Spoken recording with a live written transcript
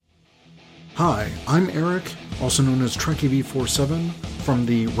Hi, I'm Eric, also known as Trekkie V47, from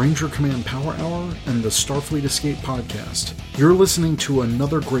the Ranger Command Power Hour and the Starfleet Escape podcast. You're listening to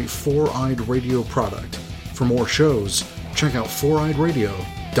another great Four-Eyed Radio product. For more shows, check out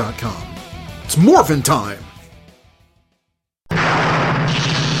foureyedradio.com. It's morphin' time!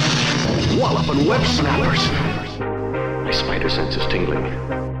 Wallopin' web snappers! My spider sense is tingling.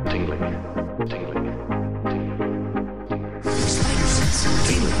 Tingling. Tingling. Spider sense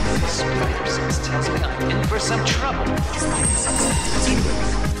tingling. Spider sense tells me I'm in for some trouble. Spider sense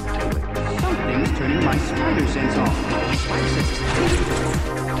tingling. Something's turning my spider sense off. My spider sense is tingling.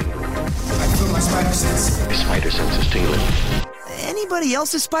 I feel my spider sense. My spider sense is tingling. Anybody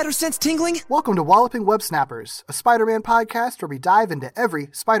else's spider sense tingling? Welcome to Walloping Web Snappers, a Spider-Man podcast where we dive into every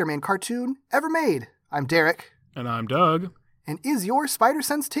Spider-Man cartoon ever made. I'm Derek. And I'm Doug. And is your spider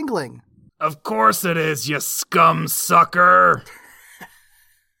sense tingling? Of course it is, you scum sucker!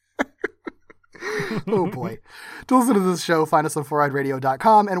 Oh boy. To listen to this show, find us on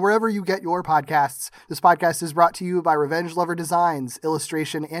foureyedradio.com and wherever you get your podcasts. This podcast is brought to you by Revenge Lover Designs,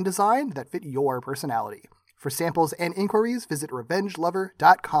 illustration and design that fit your personality. For samples and inquiries, visit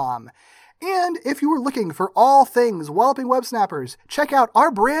revengelover.com. And if you were looking for all things Walloping Web Snappers, check out our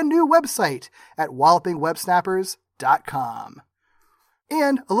brand new website at wallopingwebsnappers.com.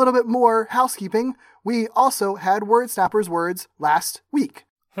 And a little bit more housekeeping, we also had Word Snappers Words last week.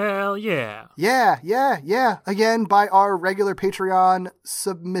 Hell yeah. Yeah. Again, by our regular Patreon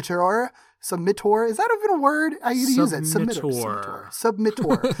submitter. Submittor? Is that even a word? I need to use it. Submittor.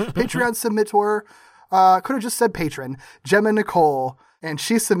 Patreon submittor. Could have just said patron. Gemma Nicole. And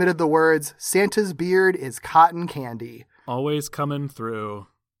she submitted the words, Santa's beard is cotton candy. Always coming through.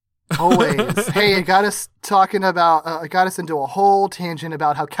 Always. Hey, it got us talking about, it got us into a whole tangent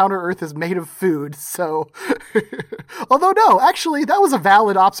about how Counter-Earth is made of food. So, although no, actually, that was a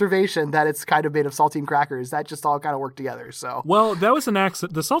valid observation that it's kind of made of saltine crackers. That just all kind of worked together. So, well, that was an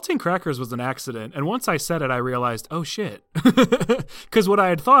accident. The saltine crackers was an accident. And once I said it, I realized, oh shit. Because what I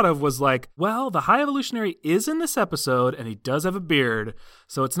had thought of was like, well, the High Evolutionary is in this episode and he does have a beard.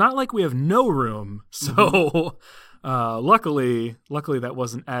 So it's not like we have no room. So, luckily that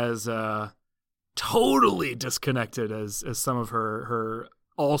wasn't as totally disconnected as some of her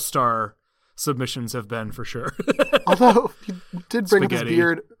all-star submissions have been, for sure. Although he did bring up his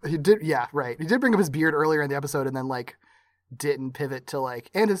beard. He did bring up his beard earlier in the episode and then didn't pivot to it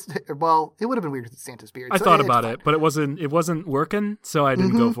would have been weird with Santa's beard. I thought about it, but it wasn't working, so I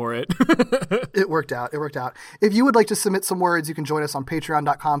didn't go for it. It worked out. If you would like to submit some words, you can join us on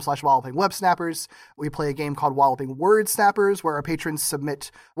patreon.com/wallopingwebsnappers. We play a game called Walloping Word Snappers, where our patrons submit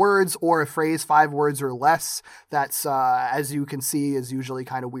words or a phrase, 5 words or less. That's, as you can see, is usually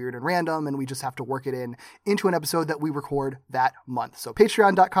kind of weird and random, and we just have to work it into an episode that we record that month. So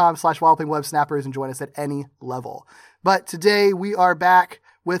patreon.com/wallopingwebsnappers and join us at any level. But today we are back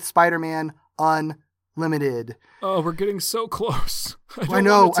with Spider-Man Unlimited. Oh, we're getting so close. I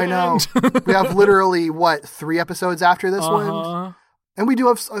know. We have literally, 3 episodes after this one? And we do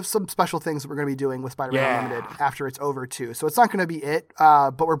have some special things that we're going to be doing with Spider-Man Unlimited after it's over, too. So it's not going to be it,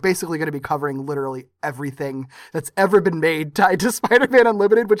 but we're basically going to be covering literally everything that's ever been made tied to Spider-Man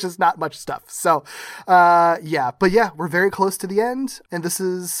Unlimited, which is not much stuff. So, we're very close to the end, and this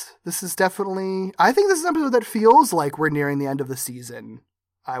is definitely, I think this is an episode that feels like we're nearing the end of the season,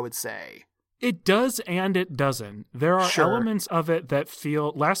 I would say. It does and it doesn't. There are elements of it that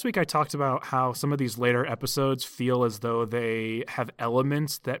feel... Last week I talked about how some of these later episodes feel as though they have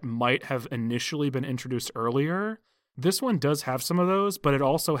elements that might have initially been introduced earlier. This one does have some of those, but it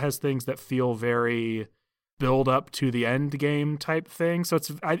also has things that feel very build up to the end game type thing. So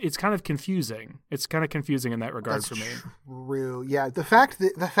it's kind of confusing. It's kind of confusing in that regard for me. True. Yeah. The fact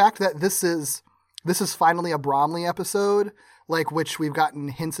that this is finally a Bromley episode, which we've gotten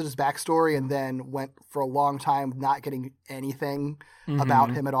hints at his backstory and then went for a long time not getting anything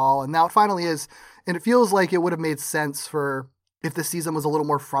about him at all. And now it finally is. And it feels like it would have made sense for if the season was a little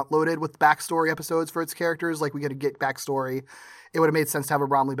more front loaded with backstory episodes for its characters. Like we get backstory. It would have made sense to have a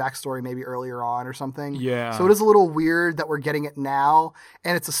Bromley backstory maybe earlier on or something. Yeah. So it is a little weird that we're getting it now.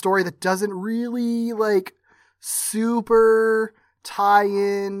 And it's a story that doesn't really super tie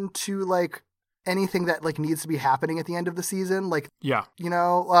in to anything that needs to be happening at the end of the season.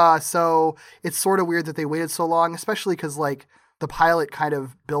 So it's sort of weird that they waited so long, especially because the pilot kind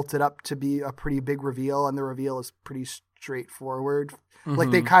of built it up to be a pretty big reveal, and the reveal is pretty straightforward.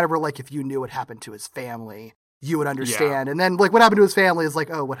 They kind of were if you knew what happened to his family, you would understand. Yeah. And then what happened to his family is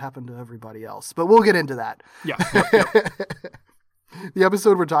oh, what happened to everybody else? But we'll get into that. Yeah. The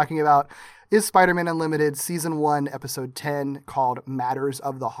episode we're talking about is Spider-Man Unlimited Season 1, Episode 10, called Matters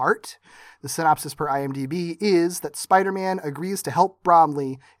of the Heart. The synopsis per IMDb is that Spider-Man agrees to help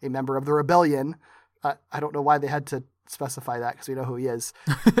Bromley, a member of the Rebellion. I don't know why they had to specify that because we know who he is.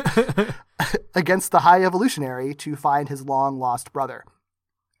 Against the High Evolutionary to find his long-lost brother.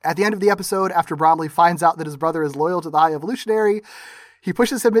 At the end of the episode, after Bromley finds out that his brother is loyal to the High Evolutionary, he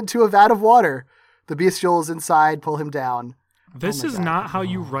pushes him into a vat of water. The bestials inside pull him down. This is not how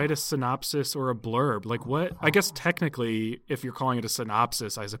you write a synopsis or a blurb. Like what? I guess technically, if you're calling it a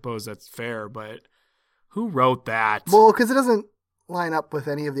synopsis, I suppose that's fair, but who wrote that? Well, because it doesn't line up with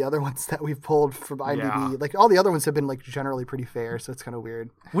any of the other ones that we've pulled from IMDb. Yeah. Like all the other ones have been like generally pretty fair, so it's kind of weird.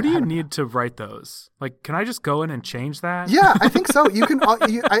 What do you need to write those? Like, can I just go in and change that? Yeah, I think so. You can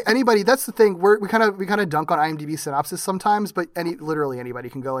anybody. That's the thing. We kind of dunk on IMDb synopsis sometimes, but literally anybody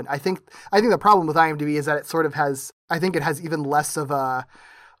can go in. I think the problem with IMDb is that it sort of has. I think it has even less of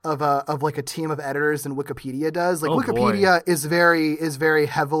like a team of editors than Wikipedia does. Like Wikipedia is very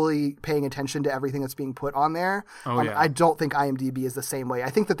heavily paying attention to everything that's being put on there. I don't think IMDb is the same way. I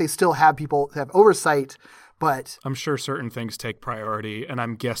think that they still have people that have oversight, but I'm sure certain things take priority, and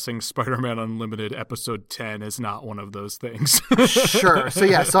I'm guessing Spider-Man Unlimited Episode 10 is not one of those things. Sure.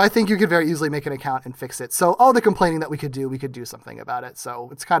 So I think you could very easily make an account and fix it. So all the complaining that we could do something about it. So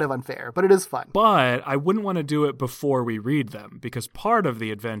it's kind of unfair, but it is fun. But I wouldn't want to do it before we read them, because part of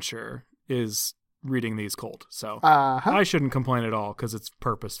the adventure is reading these cold. So I shouldn't complain at all because it's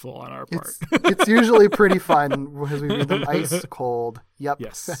purposeful on our part. It's usually pretty fun because we read them ice cold. Yep.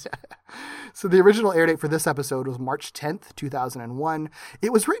 Yes. So the original air date for this episode was March 10th, 2001.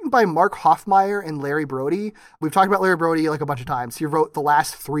 It was written by Mark Hoffmeyer and Larry Brody. We've talked about Larry Brody like a bunch of times. He wrote the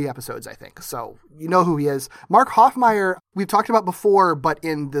last 3 episodes, I think. So you know who he is. Mark Hoffmeyer, we've talked about before, but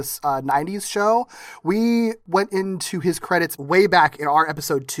in this 90s show, we went into his credits way back in our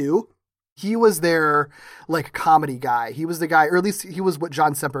episode 2. He was their like comedy guy. He was the guy, or at least he was what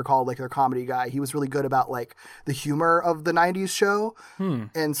John Semper called like their comedy guy. He was really good about like the humor of the 90s show.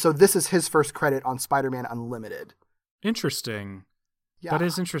 And so this is his first credit on Spider-Man Unlimited. Interesting. Yeah. That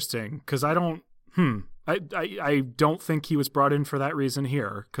is interesting because I don't think he was brought in for that reason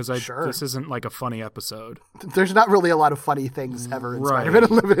here because this isn't like a funny episode. There's not really a lot of funny things ever in Spider-Man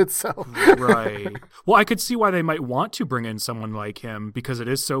Unlimited. So right. Well, I could see why they might want to bring in someone like him because it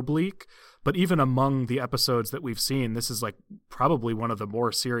is so bleak. But even among the episodes that we've seen, this is like probably one of the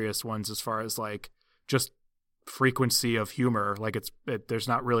more serious ones as far as like just frequency of humor. Like there's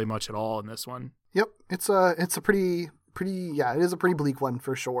not really much at all in this one. Yep. It's a pretty, it is a pretty bleak one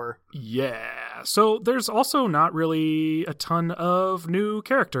for sure. Yeah. So there's also not really a ton of new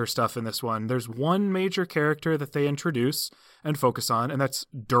character stuff in this one. There's one major character that they introduce and focus on, and that's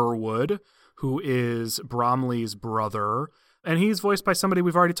Durwood, who is Bromley's brother. And he's voiced by somebody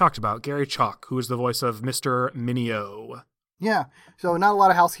we've already talked about, Gary Chalk, who is the voice of Mr. Mineo. Yeah. So not a lot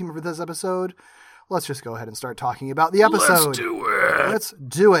of housekeeping for this episode. Let's just go ahead and start talking about the episode. Let's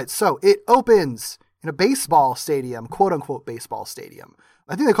do it. So it opens in a baseball stadium, quote unquote baseball stadium.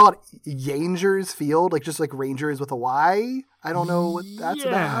 I think they call it Yangers Field, like just like Rangers with a Y. I don't know what that's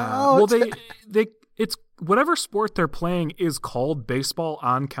about. Well, it's whatever sport they're playing is called baseball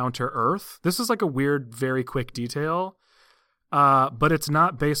on Counter Earth. This is like a weird, very quick detail. But it's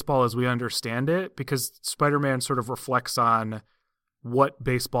not baseball as we understand it because Spider-Man sort of reflects on what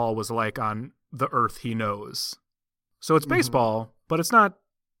baseball was like on the Earth he knows. So it's baseball, but it's not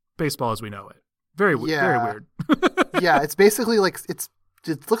baseball as we know it. Very weird. Yeah, it's basically like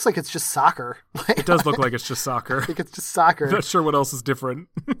it looks like it's just soccer. It does look like it's just soccer. I think it's just soccer. I'm not sure what else is different.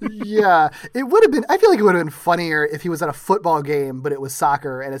 Yeah, it would have been. I feel like it would have been funnier if he was at a football game, but it was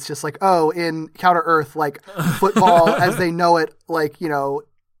soccer, and it's just like, in Counter Earth, like football as they know it, like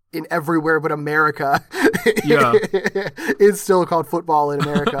in everywhere but America, is still called football in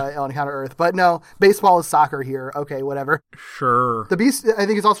America on Counter Earth. But no, baseball is soccer here. Okay, whatever. Sure. The Beast, I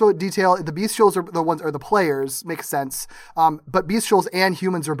think it's also a detail. The Bestials are the players, makes sense. But Bestials and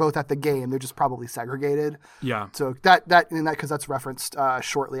humans are both at the game. They're just probably segregated. Yeah. So because that's referenced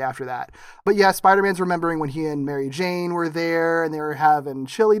shortly after that. But yeah, Spider-Man's remembering when he and Mary Jane were there and they were having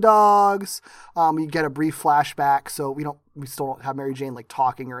chili dogs. We get a brief flashback, so we still don't have Mary Jane like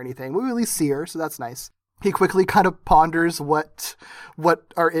talking or anything. We at least see her, so that's nice. He quickly kind of ponders what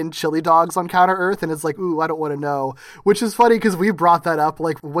are in chili dogs on Counter Earth, and it's like, ooh, I don't want to know. Which is funny because we brought that up,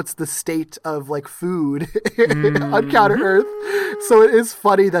 like, what's the state of like food on Counter Earth? So it is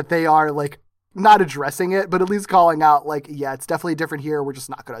funny that they are like not addressing it, but at least calling out like, yeah, it's definitely different here. We're just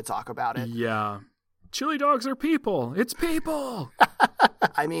not going to talk about it. Yeah. Chili dogs are people. It's people.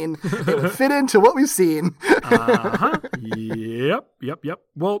 I mean, it would fit into what we've seen. Uh-huh. Yep.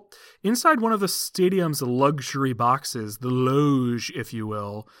 Well, inside one of the stadium's luxury boxes, the loge, if you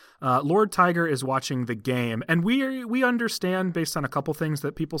will, Lord Tiger is watching the game. And we understand, based on a couple things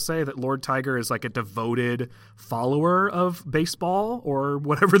that people say, that Lord Tiger is like a devoted follower of baseball or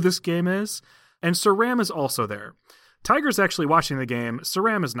whatever this game is. And Saram is also there. Tiger's actually watching the game.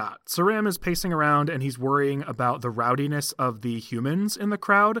 Saram is not. Saram is pacing around and he's worrying about the rowdiness of the humans in the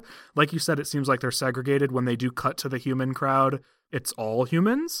crowd. Like you said, it seems like they're segregated. When they do cut to the human crowd, it's all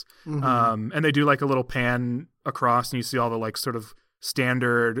humans. Mm-hmm. And they do like a little pan across and you see all the like sort of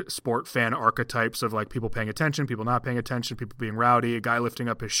standard sport fan archetypes of like people paying attention, people not paying attention, people being rowdy, a guy lifting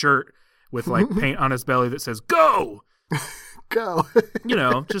up his shirt with like paint on his belly that says, "Go!" Go.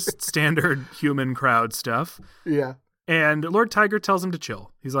 Just standard human crowd stuff. Yeah. And Lord Tiger tells him to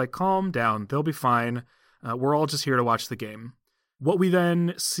chill. He's like, calm down. They'll be fine. We're all just here to watch the game. What we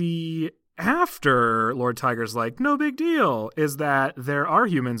then see after Lord Tiger's like, no big deal, is that there are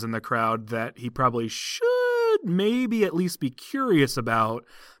humans in the crowd that he probably should maybe at least be curious about,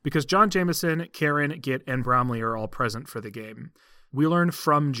 because John Jameson, Karen, Git, and Bromley are all present for the game. We learn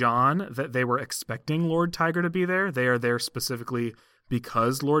from John that they were expecting Lord Tiger to be there. They are there specifically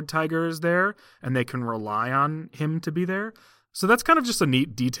because Lord Tiger is there and they can rely on him to be there. So that's kind of just a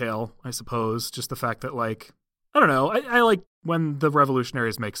neat detail, I suppose. Just the fact that, like, I don't know. I like when the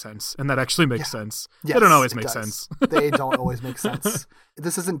revolutionaries make sense, and that actually makes sense. Yes, they don't always make sense. They don't always make sense.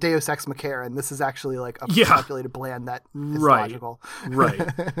 This isn't Deus Ex Machina. This is actually like a calculated plan that is logical.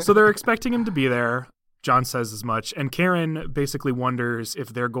 Right. So they're expecting him to be there. John says as much, and Karen basically wonders if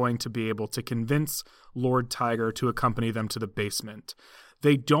they're going to be able to convince Lord Tiger to accompany them to the basement.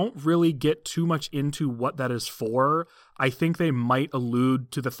 They don't really get too much into what that is for. I think they might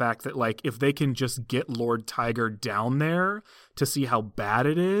allude to the fact that, like, if they can just get Lord Tiger down there to see how bad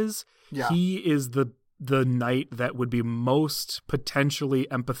it is, he is the knight that would be most potentially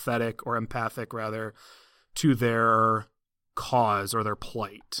empathetic, or empathic rather, to their cause or their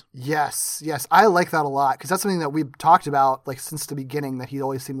plight. Yes. I like that a lot, because that's something that we've talked about like since the beginning, that he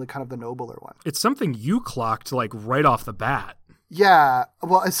always seemed like kind of the nobler one. It's something you clocked like right off the bat. Yeah.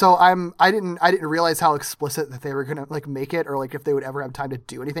 Well, so I didn't realize how explicit that they were going to like make it, or like if they would ever have time to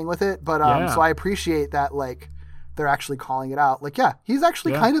do anything with it. But so I appreciate that, like, they're actually calling it out. Like, he's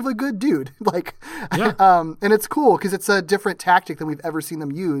actually kind of a good dude. Like, and it's cool because it's a different tactic than we've ever seen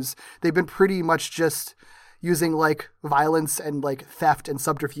them use. They've been pretty much just using like violence and like theft and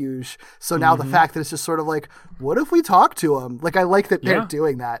subterfuge. So now the fact that it's just sort of like, what if we talk to him? Like, I like that they're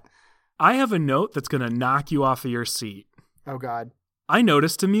doing that. I have a note that's going to knock you off of your seat. Oh God. I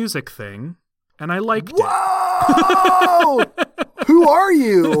noticed a music thing and I liked it. Who are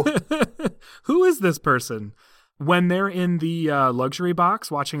you? Who is this person? When they're in the luxury box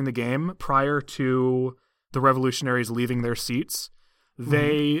watching the game prior to the revolutionaries leaving their seats,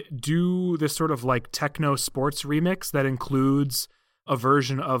 they do this sort of like techno sports remix that includes a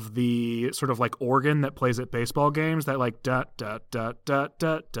version of the sort of like organ that plays at baseball games, that like dot dot dot dot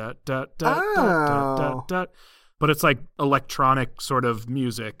dot dot dot dot dot. But it's like electronic sort of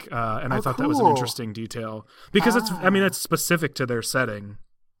music, and I thought that was an interesting detail because it's specific to their setting.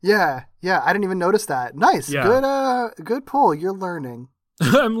 Yeah, I didn't even notice that. Nice, good pull. You're learning.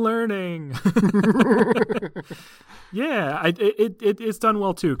 I'm learning. It's done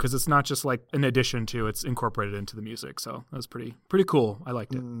well too, because it's not just like an addition to; it's incorporated into the music. So that was pretty cool. I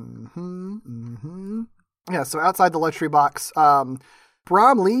liked it. Yeah. So outside the luxury box,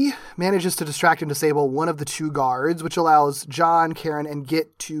 Bromley manages to distract and disable one of the two guards, which allows John, Karen, and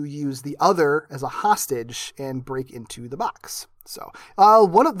Git to use the other as a hostage and break into the box. So,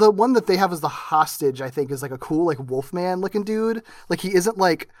 one that they have as the hostage, I think, is like a cool, like, Wolfman looking dude. Like, he isn't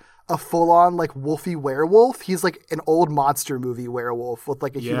like a full on like wolfy werewolf. He's like an old monster movie werewolf with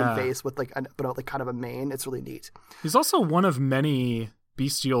like a human face with like but like kind of a mane. It's really neat. He's also one of many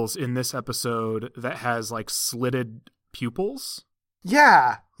bestials in this episode that has like slitted pupils.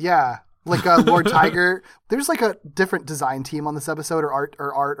 Yeah. Like Lord Tiger. There's like a different design team on this episode, or art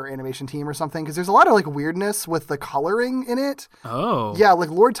or animation team or something, because there's a lot of like weirdness with the coloring in it. Oh. Yeah,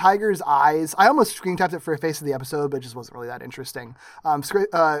 like Lord Tiger's eyes. I almost screen tapped it for a face of the episode, but it just wasn't really that interesting.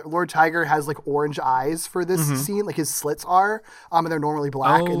 Lord Tiger has like orange eyes for this scene, like his slits are, and they're normally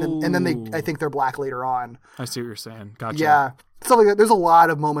black, and then I think they're black later on. I see what you're saying. Gotcha. Yeah. Stuff like that. There's a lot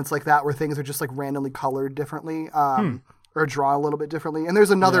of moments like that where things are just like randomly colored differently. Or draw a little bit differently. And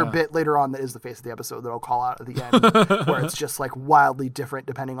there's another bit later on that is the face of the episode that I'll call out at the end, where it's just like wildly different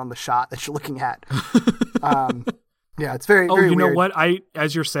depending on the shot that you're looking at. Yeah, it's very, Oh, very you know weird. what?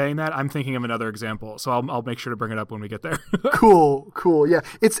 As you're saying that, I'm thinking of another example, so I'll make sure to bring it up when we get there. Cool. Yeah,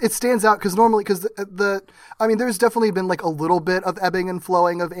 it stands out because normally, I mean, there's definitely been like a little bit of ebbing and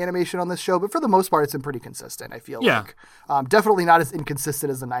flowing of animation on this show, but for the most part, it's been pretty consistent. I feel like definitely not as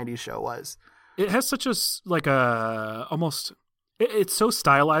inconsistent as the '90s show was. It has such it's so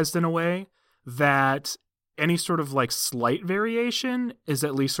stylized in a way that any sort of like slight variation is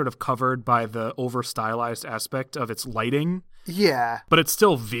at least sort of covered by the over stylized aspect of its lighting. Yeah. But it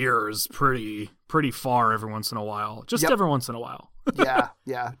still veers pretty far every once in a while. Just every once in a while. Yeah.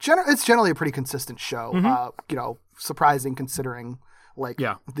 It's generally a pretty consistent show. Mm-hmm. Surprising considering like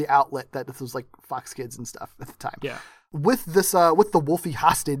the outlet that this was like Fox Kids and stuff at the time. Yeah. With this, with the Wolfie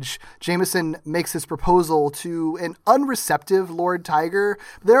hostage, Jameson makes his proposal to an unreceptive Lord Tiger.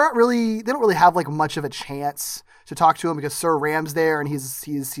 They don't really have like much of a chance to talk to him because Sir Ram's there and he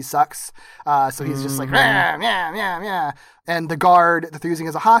sucks. So he's just like, yeah. And the guard that they're using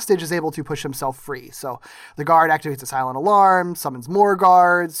as a hostage is able to push himself free. So the guard activates a silent alarm, summons more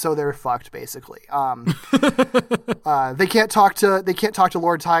guards, so they're fucked basically. They can't talk to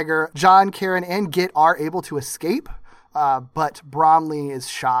Lord Tiger. John, Karen, and Git are able to escape. But Bromley is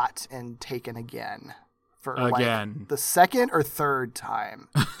shot and taken again for like the second or third time.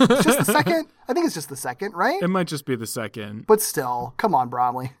 It's just the second? I think it's just the second, right? It might just be the second. But still, come on,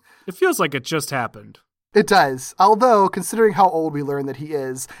 Bromley. It feels like it just happened. It does. Although, considering how old we learn that he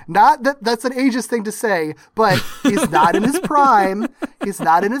is, not that that's an ageist thing to say, but he's not in his prime.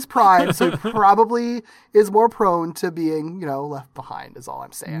 So he probably is more prone to being, left behind is all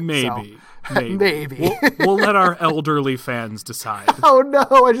I'm saying. Maybe. We'll let our elderly fans decide. Oh no,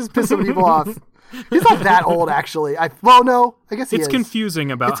 I just pissed some people off. He's not that old, actually. No, I guess he is. It's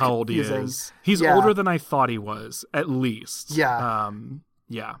confusing about how old he is. He's older than I thought he was, at least. Yeah.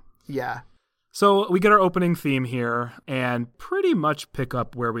 Yeah. So we get our opening theme here and pretty much pick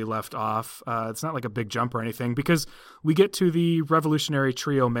up where we left off. It's not like a big jump or anything because we get to the revolutionary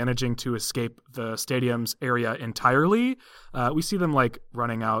trio managing to escape the stadium's area entirely. We see them like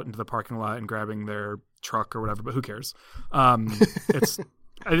running out into the parking lot and grabbing their truck or whatever, but who cares?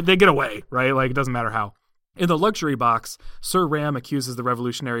 They get away, right? Like it doesn't matter how. In the luxury box, Sir Ram accuses the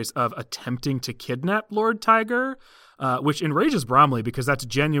revolutionaries of attempting to kidnap Lord Tiger, which enrages Bromley because that's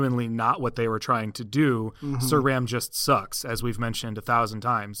genuinely not what they were trying to do. Mm-hmm. Sir Ram just sucks. As we've mentioned 1,000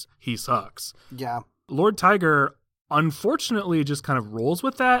 times, he sucks. Yeah. Lord Tiger, unfortunately, just kind of rolls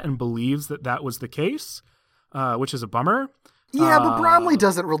with that and believes that that was the case, which is a bummer. Yeah, but Bromley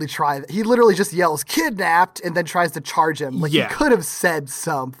doesn't really try that. He literally just yells, kidnapped, and then tries to charge him. Like, he could have said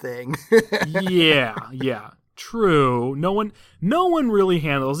something. Yeah. True. No one really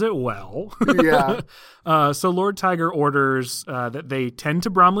handles it well. Yeah. So Lord Tiger orders that they tend to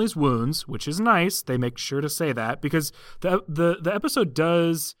Bromley's wounds, which is nice. They make sure to say that because the episode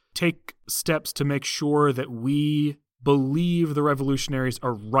does take steps to make sure that we believe the revolutionaries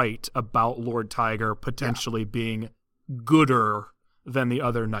are right about Lord Tiger potentially being gooder than the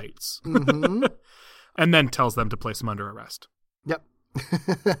other knights. Mm-hmm. And then tells them to place him under arrest. Yep.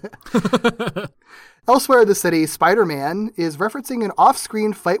 Elsewhere in the city, Spider-Man is referencing an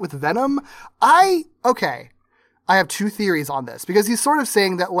off-screen fight with Venom. I have two theories on this because he's sort of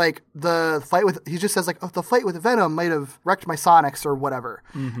saying that like he just says like, oh, the fight with Venom might have wrecked my Sonics or whatever.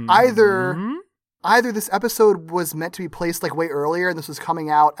 Mm-hmm. Either this episode was meant to be placed like way earlier and this was coming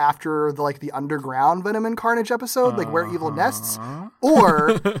out after the underground Venom and Carnage episode, like Where Evil Nests,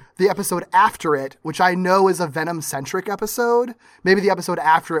 or the episode after it, which I know is a Venom-centric episode. Maybe the episode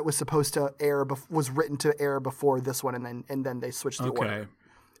after it was supposed to air, was written to air before this one, and then they switched the order.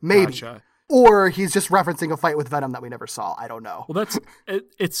 Maybe. Gotcha. Or he's just referencing a fight with Venom that we never saw. I don't know. Well,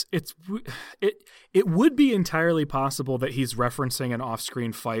 it would be entirely possible that he's referencing an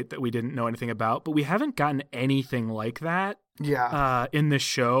off-screen fight that we didn't know anything about, but we haven't gotten anything like that. Yeah. In this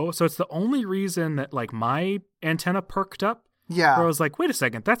show. So it's the only reason that like my antenna perked up. Yeah. Where I was like, wait a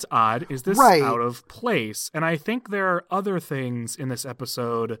second, that's odd. Is this out of place? And I think there are other things in this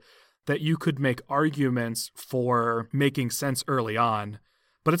episode that you could make arguments for making sense early on.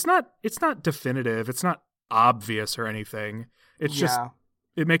 But it's not definitive. It's not obvious or anything. It's just,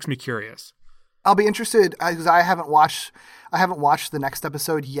 it makes me curious. I'll be interested because I haven't watched the next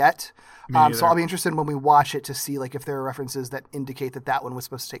episode yet. So I'll be interested when we watch it to see like if there are references that indicate that one was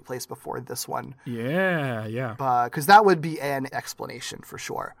supposed to take place before this one. Yeah. Because that would be an explanation for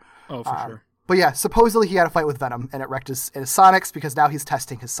sure. Oh, for sure. But yeah, supposedly he had a fight with Venom and it wrecked his Sonics because now he's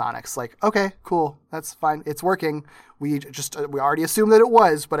testing his Sonics. Like, okay, cool, that's fine, it's working. We already assumed that it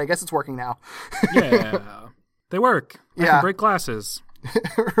was, but I guess it's working now. Yeah, they work. I can break glasses.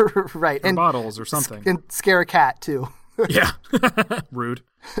 Right. Or bottles or something. And scare a cat, too. Yeah. Rude.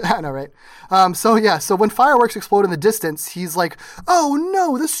 I know, right? So when fireworks explode in the distance, he's like, oh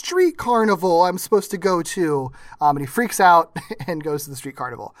no, the street carnival I'm supposed to go to. And he freaks out and goes to the street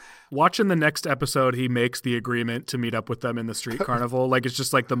carnival. Watching the next episode, he makes the agreement to meet up with them in the street carnival. Like, it's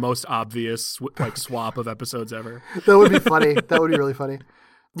just like the most obvious like swap of episodes ever. That would be funny. That would be really funny.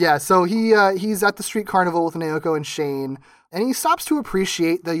 Yeah, so he's at the street carnival with Naoko and Shane, and he stops to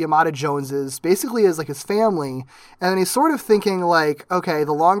appreciate the Yamada Joneses basically as like his family, and then he's sort of thinking like, okay,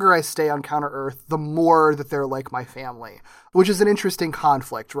 the longer I stay on Counter-Earth, the more that they're like my family, which is an interesting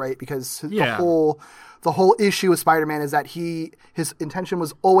conflict, right? Because the whole issue with Spider-Man is that his intention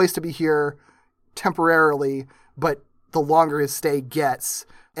was always to be here temporarily, but the longer his stay gets,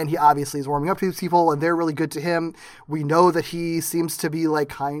 and he obviously is warming up to these people, and they're really good to him. We know that he seems to be like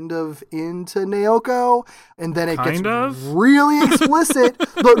kind of into Naoko, and then it gets really explicit.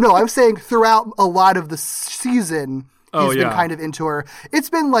 No, I'm saying throughout a lot of the season, he's been kind of into her. It's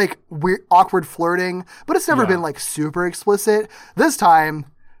been like weird, awkward flirting, but it's never been like super explicit. This time,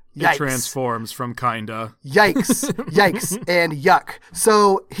 yikes. It transforms from kinda. Yikes, and yuck.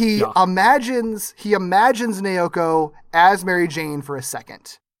 So he imagines Naoko as Mary Jane for a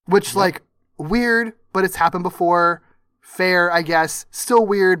second, which like weird, but it's happened before. Fair, I guess. Still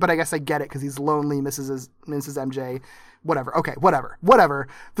weird, but I guess I get it because he's lonely, Mrs. MJ. Whatever. Okay, whatever.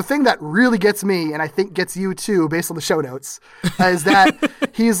 The thing that really gets me, and I think gets you too, based on the show notes, is that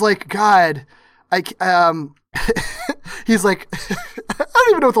he's like, God, he's like, I don't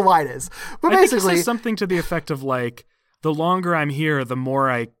even know what the line is, but basically, I think he says something to the effect of like, the longer I'm here, the more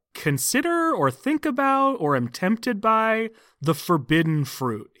I consider or think about or am tempted by the forbidden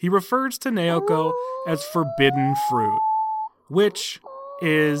fruit. He refers to Naoko as forbidden fruit, which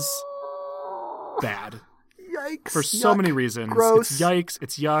is bad. Yikes. For so many reasons. Gross. It's yikes,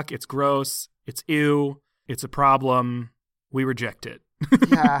 it's yuck, it's gross, it's ew, it's a problem. We reject it.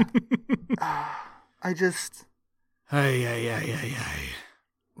 Yeah. I just...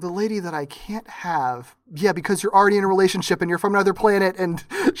 The lady that I can't have, because you're already in a relationship and you're from another planet and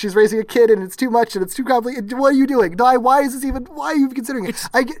she's raising a kid and it's too much and it's too complicated. What are you doing? Why are you considering it?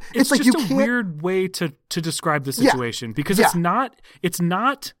 It's like just a weird way to describe the situation because it's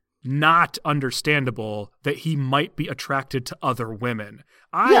not understandable that he might be attracted to other women.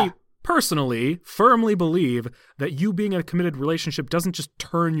 I personally firmly believe that you being in a committed relationship doesn't just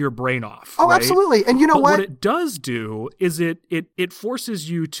turn your brain off. Oh, right? absolutely. And you know what it does do is it forces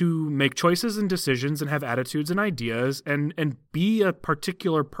you to make choices and decisions and have attitudes and ideas and be a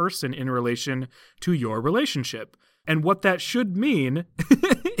particular person in relation to your relationship. And what that should mean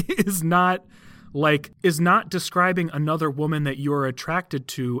is not describing another woman that you're attracted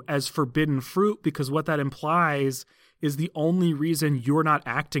to as forbidden fruit, because what that implies is the only reason you're not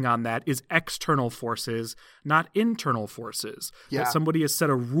acting on that is external forces, not internal forces. Yeah. That somebody has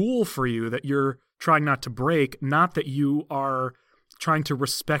set a rule for you that you're trying not to break, not that you are trying to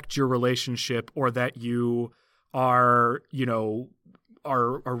respect your relationship or that you are,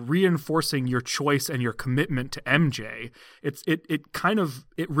 are reinforcing your choice and your commitment to MJ.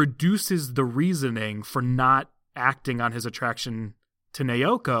 It reduces the reasoning for not acting on his attraction to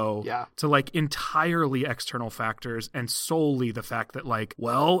Naoko to like entirely external factors and solely the fact that like,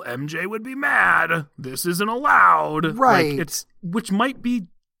 well, MJ would be mad. This isn't allowed. Right. Like, which might be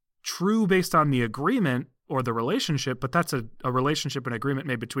true based on the agreement or the relationship, but that's a relationship and agreement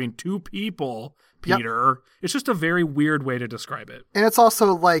made between two people, Peter. Yep. It's just a very weird way to describe it. And it's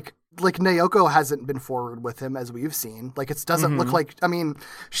also like Naoko hasn't been forward with him as we've seen. Like it doesn't look like,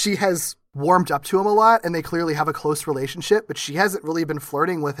 she has warmed up to him a lot and they clearly have a close relationship, but she hasn't really been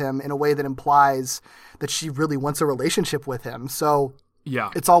flirting with him in a way that implies that she really wants a relationship with him. So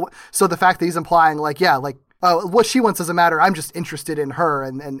so the fact that he's implying what she wants doesn't matter. I'm just interested in her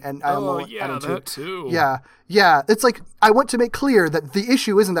and that too. Yeah. It's like I want to make clear that the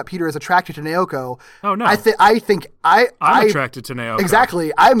issue isn't that Peter is attracted to Naoko. Oh no. I'm attracted to Naoko.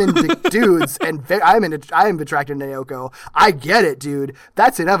 Exactly. I'm into dudes and I am attracted to Naoko. I get it, dude.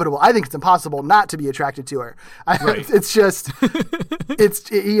 That's inevitable. I think it's impossible not to be attracted to her. Right. It's just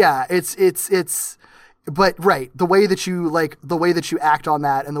But the way that you act on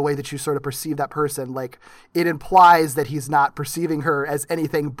that and the way that you sort of perceive that person, like it implies that he's not perceiving her as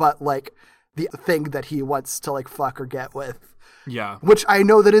anything but like the thing that he wants to like fuck or get with. Yeah. Which I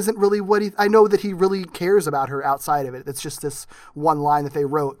know that isn't really I know that he really cares about her outside of it. It's just this one line that they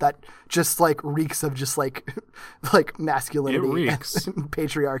wrote that just like reeks of just like masculinity and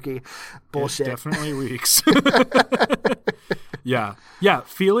patriarchy bullshit. It definitely reeks. Yeah.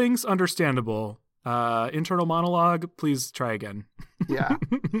 Feelings understandable. Internal monologue, please try again. Yeah.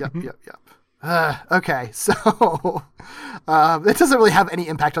 Yep. Okay, so it doesn't really have any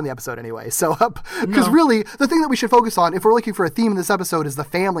impact on the episode anyway. So, because really, the thing that we should focus on, if we're looking for a theme in this episode, is the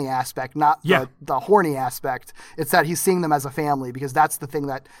family aspect, not the horny aspect. It's that he's seeing them as a family, because that's the thing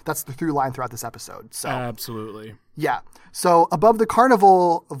that's the through line throughout this episode. So absolutely, yeah. So above the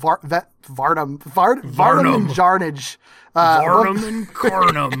carnival, Varnum and Jarnage, Varnum and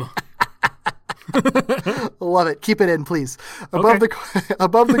Carnum. Love it. Keep it in, please. Above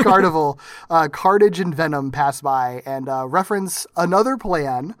the carnival, Carnage and Venom pass by and reference another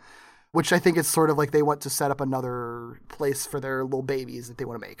plan, which I think is sort of like they want to set up another place for their little babies that they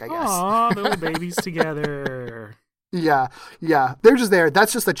want to make, I guess. Aw, little babies together. Yeah. They're just there.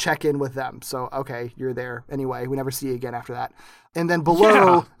 That's just a check-in with them. So, okay, you're there. Anyway, we never see you again after that. And then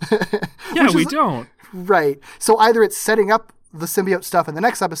below... Yeah, we don't. Right. So either it's setting up the symbiote stuff in the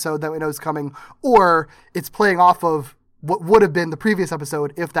next episode that we know is coming, or it's playing off of what would have been the previous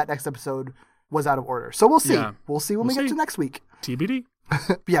episode if that next episode was out of order. So we'll see. Yeah. We'll see when we get to next week. TBD.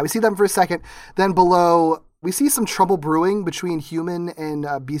 Yeah, we see them for a second. Then below, we see some trouble brewing between human and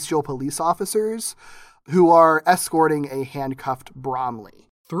bestial police officers who are escorting a handcuffed Bromley.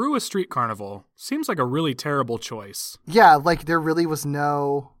 Through a street carnival. Seems like a really terrible choice. Yeah, like there really was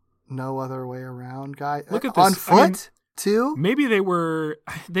no other way around, guy. Look at this. On foot? Too? Maybe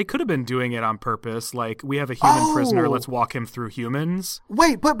they could have been doing it on purpose. Like, we have a human prisoner, let's walk him through humans.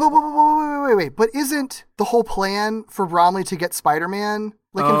 Wait. But isn't the whole plan for Bromley to get Spider-Man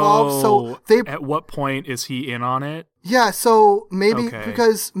involved? So at what point is he in on it? Yeah, so maybe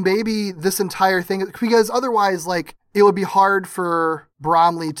because maybe this entire thing, because otherwise, like, it would be hard for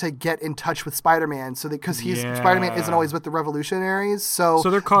Bromley to get in touch with Spider-Man, so because Spider-Man isn't always with the Revolutionaries, so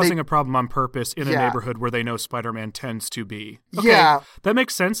they're causing a problem on purpose in a neighborhood where they know Spider-Man tends to be. Okay, yeah, that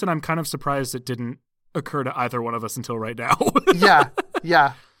makes sense, and I'm kind of surprised it didn't occur to either one of us until right now.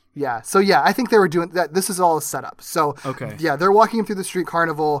 Yeah. So yeah, I think they were doing that. This is all a setup. So yeah, they're walking him through the street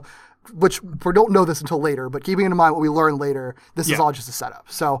carnival, which we don't know this until later, but keeping in mind what we learn later, this is all just a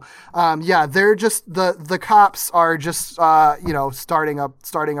setup. So, they're just the cops are just starting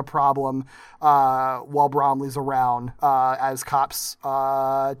a problem while Bromley's around, as cops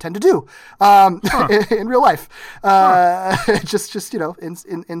tend to do in real life. Just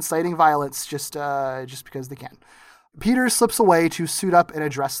inciting violence just because they can. Peter slips away to suit up and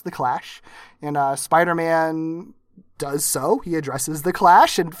address the clash, and Spider-Man does so. He addresses the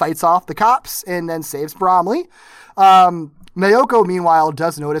clash and fights off the cops and then saves Bromley. Mayoko, meanwhile,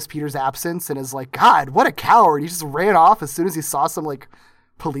 does notice Peter's absence and is like, God, what a coward. He just ran off as soon as he saw some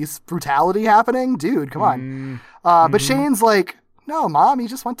police brutality happening. Dude, come on. But Shane's like, no, Mom,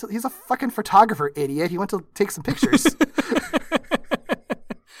 he's a fucking photographer, idiot. He went to take some pictures.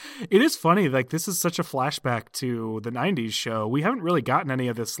 It is funny, this is such a flashback to the 90s show. We haven't really gotten any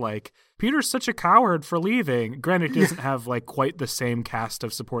of this, Peter's such a coward for leaving. Granted, it doesn't have, quite the same cast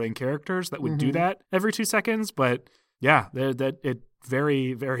of supporting characters that would do that every 2 seconds, but yeah, it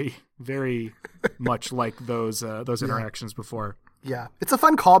very, very, very much like those interactions before. Yeah, it's a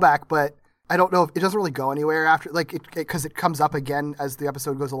fun callback, but I don't know if it doesn't really go anywhere after, because it comes up again as the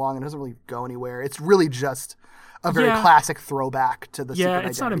episode goes along and it doesn't really go anywhere. It's really just a very classic throwback to the secret identity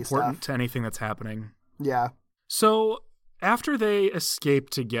it's not important stuff. To anything that's happening. Yeah. So after they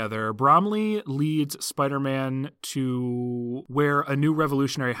escape together, Bromley leads Spider-Man to where a new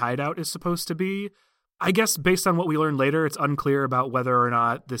revolutionary hideout is supposed to be. I guess based on what we learn later, it's unclear about whether or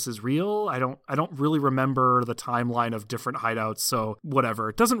not this is real. I don't really remember the timeline of different hideouts, so whatever.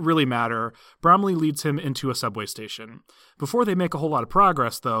 It doesn't really matter. Bromley leads him into a subway station. Before they make a whole lot of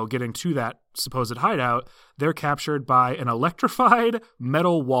progress, though, getting to that supposed hideout, they're captured by an electrified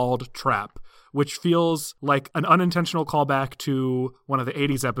metal-walled trap, which feels like an unintentional callback to one of the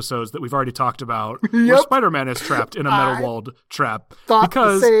 80s episodes that we've already talked about, where Spider-Man is trapped in a metal-walled trap.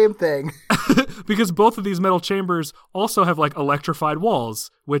 The same thing. Because both of these metal chambers also have electrified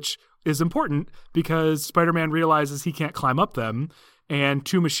walls, which is important because Spider-Man realizes he can't climb up them, and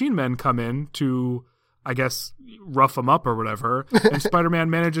 2 machine men come in to, I guess, rough them up or whatever, and Spider-Man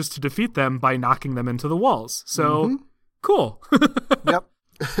manages to defeat them by knocking them into the walls. So, cool. Yep.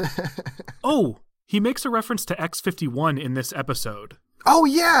 Oh, he makes a reference to X-51 in this episode. Oh,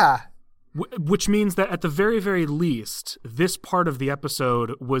 yeah. Which means that at the very, very least, this part of the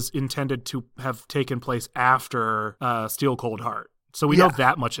episode was intended to have taken place after Steel Cold Heart. So we know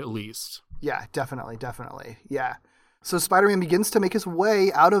that much at least. Yeah, definitely. Yeah. So Spider-Man begins to make his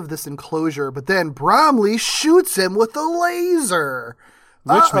way out of this enclosure, but then Bromley shoots him with a laser.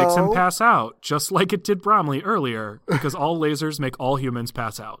 which makes him pass out, just like it did Bromley earlier, because all lasers make all humans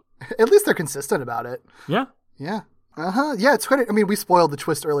pass out. At least they're consistent about it. Yeah. Yeah. Yeah, it's quite. I mean, we spoiled the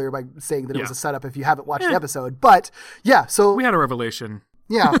twist earlier by saying that it was a setup if you haven't watched the episode. But yeah, so we had a revelation.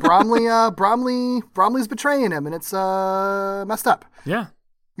 Yeah, Bromley's betraying him, and it's messed up. Yeah.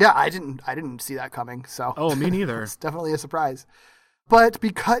 Yeah, I didn't see that coming. So. Oh, me neither. It's definitely a surprise. But we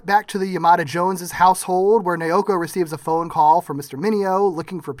cut back to the Yamada Jones' household, where Naoko receives a phone call from Mr. Minio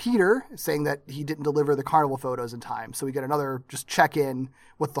looking for Peter, saying that he didn't deliver the carnival photos in time. So we get another just check-in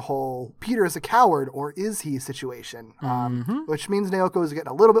with the whole Peter is a coward, or is he situation, which means Naoko is getting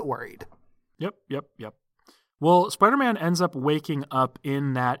a little bit worried. Yep. Well, Spider-Man ends up waking up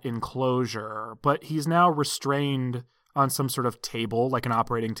in that enclosure, but he's now restrained on some sort of table, like an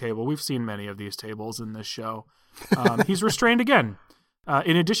operating table. We've seen many of these tables in this show. He's restrained again.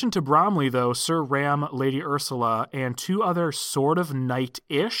 In addition to Bromley, though, Sir Ram, Lady Ursula, and 2 other sort of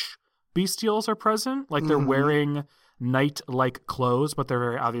knight-ish bestials are present. Like they're wearing knight-like clothes, but they're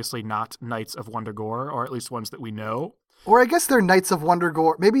very obviously not Knights of Wundagore, or at least ones that we know. Or I guess they're Knights of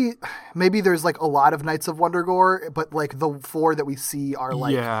Wundagore. Maybe there's like a lot of Knights of Wundagore, but like the 4 that we see are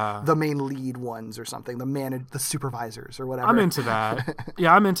like the main lead ones or something, the supervisors or whatever. I'm into that.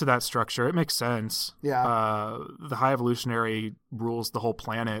 Yeah, I'm into that structure. It makes sense. Yeah. The High Evolutionary rules the whole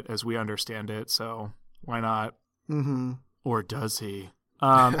planet as we understand it, so why not? Mm-hmm. Or does he?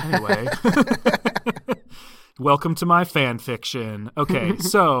 Anyway. Welcome to my fan fiction. Okay,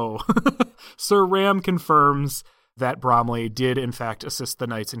 so Sir Ram confirms that Bromley did, in fact, assist the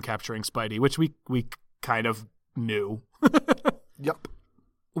Knights in capturing Spidey, which we kind of knew. Yep.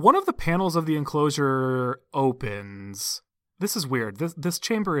 One of the panels of the enclosure opens. This is weird. This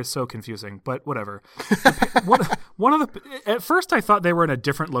chamber is so confusing, but whatever. At first I thought they were in a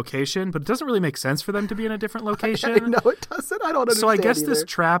different location, but it doesn't really make sense for them to be in a different location. No, it doesn't. I don't understand. So I guess either. this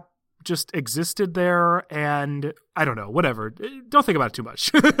trap just existed there, and I don't know, whatever. Don't think about it too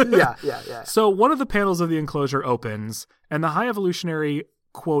much. Yeah. So one of the panels of the enclosure opens, and the High Evolutionary,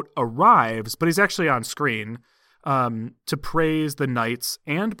 quote, arrives, but he's actually on screen, to praise the Knights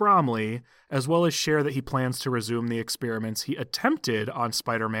and Bromley, as well as share that he plans to resume the experiments he attempted on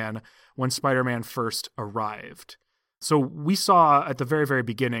Spider-Man when Spider-Man first arrived. So we saw at the very, very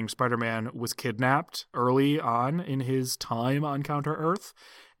beginning, Spider-Man was kidnapped early on in his time on Counter-Earth,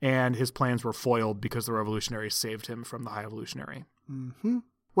 and his plans were foiled because the Revolutionaries saved him from the High Evolutionary. Mm-hmm.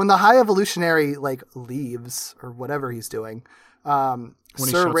 When the High Evolutionary leaves or whatever he's doing, when he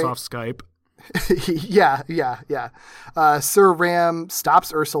shuts off Skype. Yeah. Sir Ram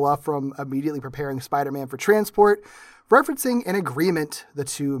stops Ursula from immediately preparing Spider-Man for transport, referencing an agreement the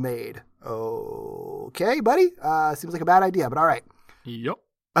two made. Okay, buddy. Seems like a bad idea, but all right. Yep.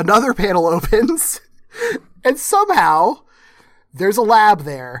 Another panel opens, and somehow there's a lab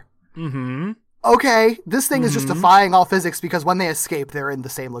there. Mm-hmm. Okay, this thing is just defying all physics because when they escape, they're in the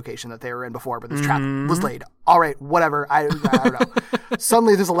same location that they were in before, but this trap was laid. All right, whatever. I don't know.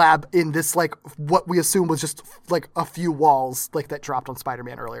 Suddenly there's a lab in this, what we assume was just, a few walls, that dropped on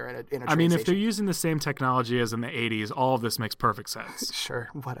Spider-Man earlier in a train station. If they're using the same technology as in the 80s, all of this makes perfect sense. Sure,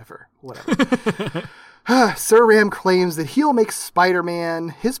 whatever. Sir Ram claims that he'll make Spider-Man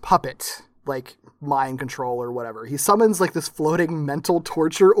his puppet, mind control or whatever. He summons this floating mental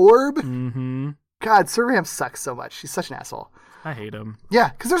torture orb. Mm-hmm. God, Sir Ram sucks so much. He's such an asshole. I hate him. Yeah,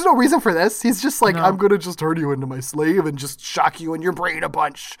 because there's no reason for this. He's just I'm going to just turn you into my slave and just shock you in your brain a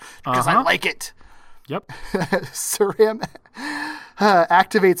bunch because I like it. Yep. Sir Ram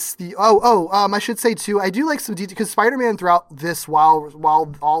activates the... I should say, too, I do like some detail, because Spider-Man throughout this, while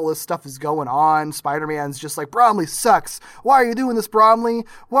all this stuff is going on, Spider-Man's just Bromley sucks. Why are you doing this, Bromley?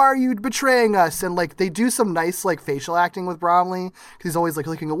 Why are you betraying us? And, they do some nice, facial acting with Bromley, because he's always,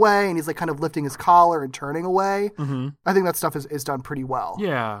 looking away, and he's, kind of lifting his collar and turning away. Mm-hmm. I think that stuff is done pretty well.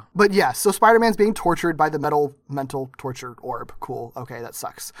 Yeah. But, yeah, so Spider-Man's being tortured by the mental torture orb. Cool. Okay, that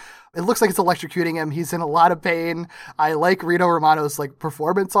sucks. It looks like it's electrocuting him. He's in a lot of pain. I like Rino Romano's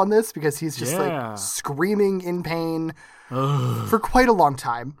performance on this because he's just screaming in pain for quite a long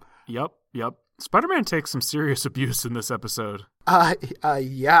time. Yep. Spider-Man takes some serious abuse in this episode.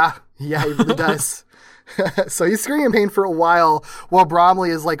 Yeah, he really does. So he's screaming in pain for a while Bromley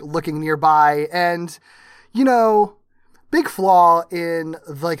is looking nearby, and big flaw in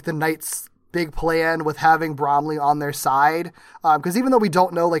the Knights' big plan with having Bromley on their side, because even though we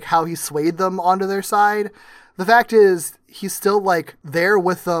don't know how he swayed them onto their side, the fact is he's still there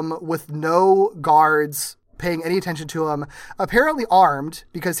with them with no guards paying any attention to him, apparently armed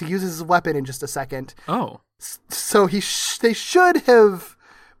because he uses his weapon in just a second. Oh, so they should have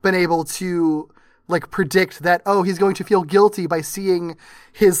been able to like predict that, oh, he's going to feel guilty by seeing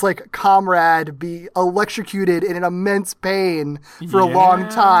his like comrade be electrocuted in an immense pain for a long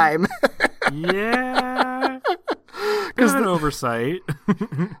time. Yeah. Because an oversight.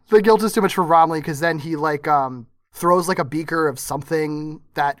 The guilt is too much for Bromley, because then he like throws like a beaker of something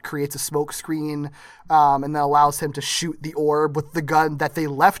that creates a smoke screen, and then allows him to shoot the orb with the gun that they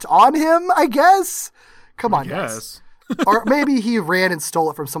left on him, I guess. Come on, guys. Or maybe he ran and stole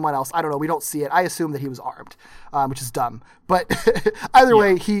it from someone else. I don't know. We don't see it. I assume that he was armed, which is dumb. But either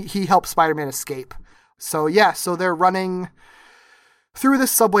way, he helps Spider-Man escape. So so they're running through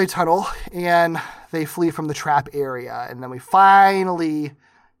this subway tunnel, and they flee from the trap area. And then we finally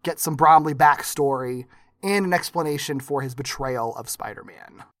get some Bromley backstory and an explanation for his betrayal of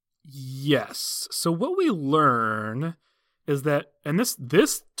Spider-Man. Yes. So what we learn is that, and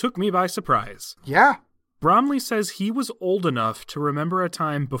this took me by surprise. Yeah. Bromley says he was old enough to remember a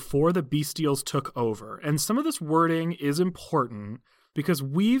time before the Bestials took over. And some of this wording is important because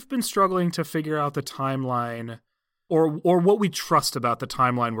we've been struggling to figure out the timeline, or what we trust about the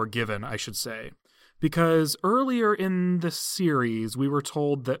timeline we're given, I should say. Because earlier in the series, we were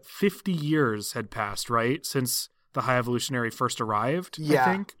told that 50 years had passed, right? Since the High Evolutionary first arrived, I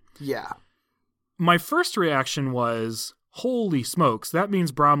think. Yeah. My first reaction was, holy smokes, that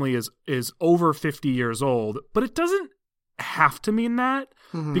means Bromley is over 50 years old. But it doesn't have to mean that,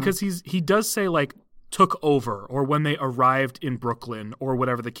 because he does say, like, took over, or when they arrived in Brooklyn, or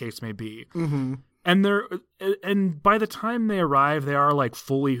whatever the case may be. Mm-hmm. And by the time they arrive, they are like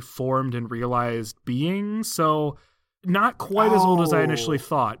fully formed and realized beings. So not quite as old as I initially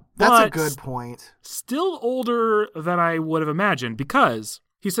thought. That's a good point. Still older than I would have imagined, because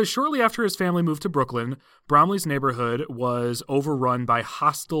he says shortly after his family moved to Brooklyn, Bromley's neighborhood was overrun by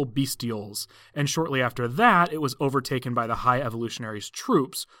hostile Bestials. And shortly after that, it was overtaken by the High Evolutionary's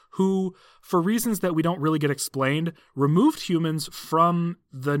troops, who, for reasons that we don't really get explained, removed humans from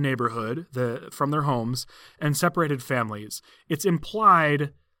the neighborhood, from their homes, and separated families. It's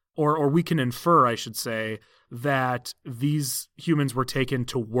implied, or we can infer, I should say, that these humans were taken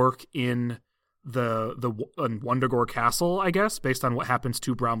to work in the Wundagore Castle, I guess, based on what happens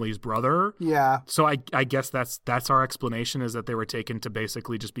to Bromley's brother. Yeah. So I guess that's our explanation, is that they were taken to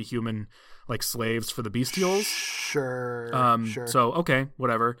basically just be human, like, slaves for the Bestials. Sure. Sure. So okay,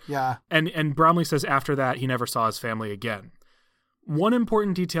 whatever. Yeah. And Bromley says after that he never saw his family again. One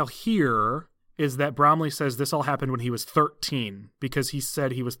important detail here is that Bromley says this all happened when he was 13, because he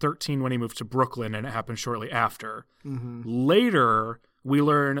said he was 13 when he moved to Brooklyn, and it happened shortly after. Mm-hmm. Later, we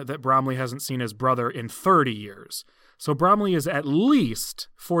learn that Bromley hasn't seen his brother in 30 years. So Bromley is at least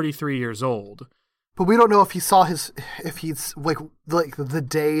 43 years old. But we don't know if he's like the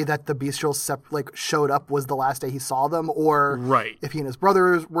day that the Bestials showed up was the last day he saw them, or right. If he and his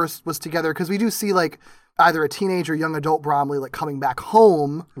brother was together, because we do see like either a teenage or young adult Bromley like coming back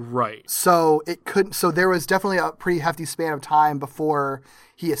home. Right. So there was definitely a pretty hefty span of time before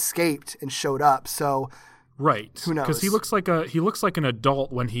he escaped and showed up. So right. Who knows? Because he looks like an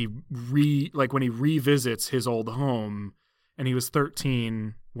adult when he revisits his old home, and he was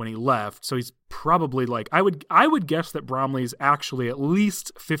 13 when he left. So he's probably like, I would guess that Bromley's actually at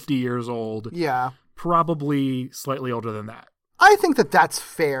least 50 years old. Yeah. Probably slightly older than that. I think that's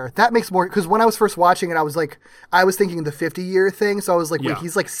fair. That makes more, because when I was first watching it, I was thinking the 50-year thing. So I was like, wait,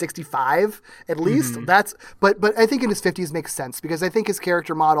 he's like 65 at least. Mm-hmm. But I think in his 50s makes sense, because I think his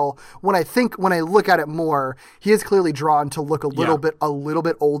character model, when I look at it more, he is clearly drawn to look a little bit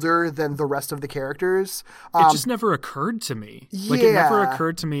older than the rest of the characters. It just never occurred to me. Like, it never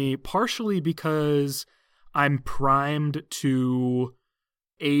occurred to me, partially because I'm primed to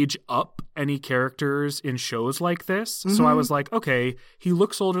age up any characters in shows like this. Mm-hmm. So I was like, okay, he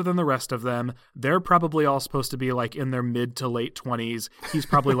looks older than the rest of them. They're probably all supposed to be like in their mid to late 20s. He's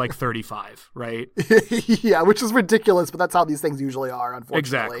probably like 35, right? Yeah, which is ridiculous, but that's how these things usually are,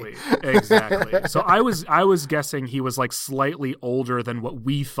 unfortunately. Exactly. So I was guessing he was like slightly older than what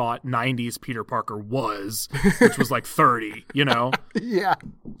we thought 90s Peter Parker was, which was like 30, you know? Yeah.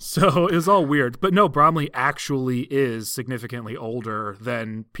 So it was all weird. But no, Bromley actually is significantly older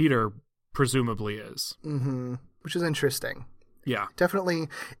than Peter presumably is. Mm-hmm. Which is interesting. Yeah. Definitely.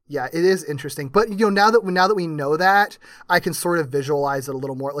 Yeah, it is interesting. But, you know, now that we know that, I can sort of visualize it a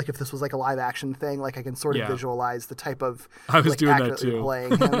little more. Like, if this was like a live action thing, like I can sort of visualize the type of I was doing that too.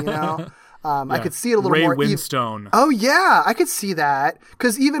 Playing him, you know? I could see it a little Ray more. Winstone. Oh yeah, I could see that,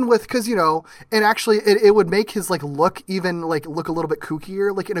 because you know, and actually it would make his like look even like look a little bit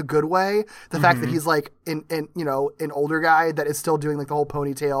kookier, like in a good way. The fact that he's like in you know, an older guy that is still doing like the whole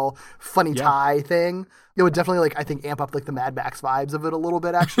ponytail, funny tie thing. It would definitely, like, I think, amp up like the Mad Max vibes of it a little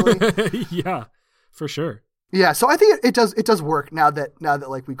bit, actually. Yeah. For sure. Yeah, so I think it does work now that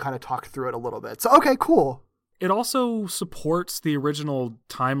like we kind of talked through it a little bit. So okay, cool. It also supports the original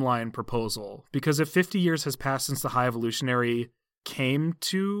timeline proposal, because if 50 years has passed since the High Evolutionary came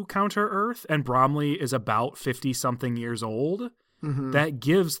to Counter Earth and Bromley is about 50-something years old, that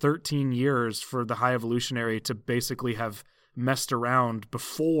gives 13 years for the High Evolutionary to basically have messed around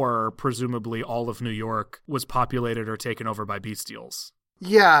before presumably all of New York was populated or taken over by bestials.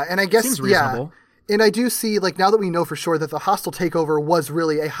 Yeah, and I guess Seems reasonable. And I do see, like, now that we know for sure that the hostile takeover was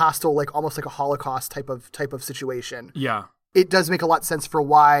really a hostile, like almost like a Holocaust type of situation. Yeah. It does make a lot of sense for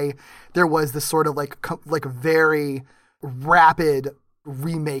why there was this sort of like very rapid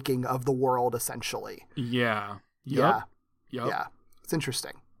remaking of the world, essentially. Yeah. Yeah. Yep. Yeah. It's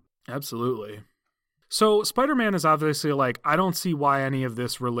interesting. Absolutely. So Spider-Man is obviously like, I don't see why any of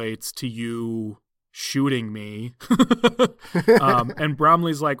this relates to you shooting me. And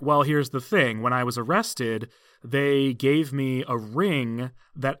Bromley's like, well, here's the thing. When I was arrested, they gave me a ring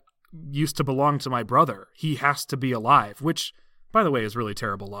that used to belong to my brother. He has to be alive, which, by the way, is really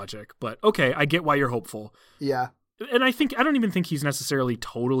terrible logic. But okay, I get why you're hopeful. Yeah. And I don't even think he's necessarily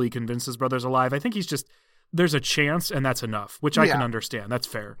totally convinced his brother's alive. I think he's just, there's a chance and that's enough, which I can understand. That's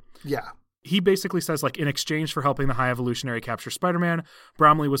fair. Yeah. He basically says, like, in exchange for helping the High Evolutionary capture Spider-Man,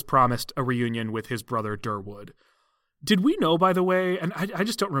 Bromley was promised a reunion with his brother Durwood. Did we know, by the way, and I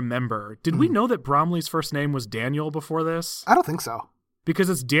just don't remember, did we know that Bromley's first name was Daniel before this? I don't think so.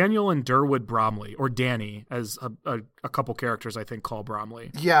 Because it's Daniel and Durwood Bromley, or Danny, as a couple characters, I think, call Bromley.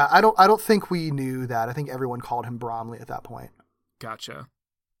 Yeah, I don't think we knew that. I think everyone called him Bromley at that point. Gotcha.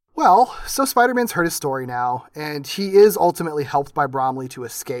 Well, so Spider-Man's heard his story now, and he is ultimately helped by Bromley to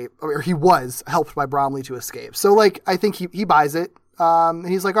escape. Or he was helped by Bromley to escape. So, like, I think he buys it. And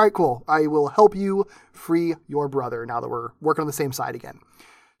he's like, all right, cool. I will help you free your brother now that we're working on the same side again.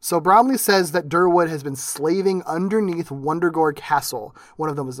 So Bromley says that Durwood has been slaving underneath Wundagore Castle, one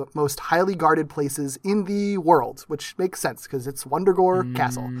of the most highly guarded places in the world, which makes sense because it's Wundagore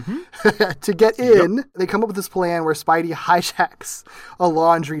Castle. To get in, they come up with this plan where Spidey hijacks a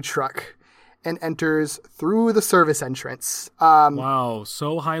laundry truck and enters through the service entrance. Wow,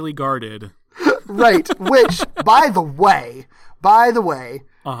 so highly guarded. Right, which, by the way,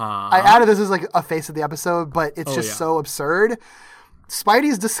 I added this as like a face of the episode, but it's just so absurd.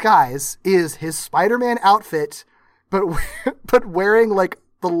 Spidey's disguise is his Spider-Man outfit, but wearing like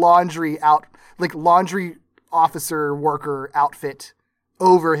the laundry officer worker outfit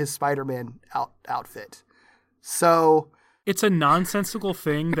over his Spider-Man outfit. So it's a nonsensical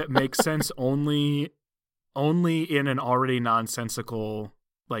thing that makes sense only in an already nonsensical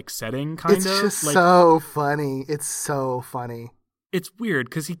like setting, kind of. It's just like, so funny. It's so funny. It's weird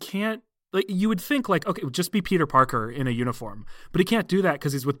because he can't. Like, you would think, like, okay, just be Peter Parker in a uniform. But he can't do that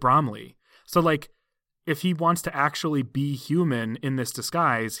because he's with Bromley. So, like, if he wants to actually be human in this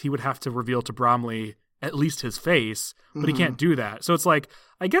disguise, he would have to reveal to Bromley at least his face. But he can't do that. So it's like,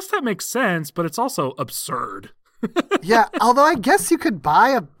 I guess that makes sense, but it's also absurd. Yeah, although I guess you could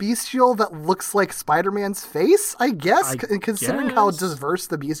buy a bestial that looks like Spider-Man's face, I guess, considering how diverse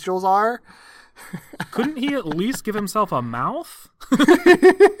the bestials are. Couldn't he at least give himself a mouth?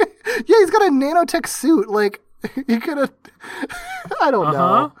 Yeah, he's got a nanotech suit. Like, he could have... I don't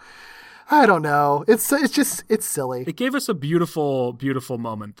know. I don't know. It's silly. It gave us a beautiful, beautiful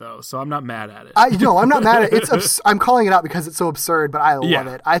moment, though, so I'm not mad at it. I'm not mad at it. I'm calling it out because it's so absurd, but I love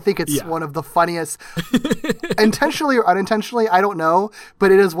it. I think it's one of the funniest, intentionally or unintentionally, I don't know,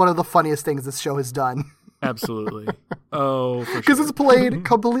 but it is one of the funniest things this show has done. Absolutely. Oh, for sure. Because it's played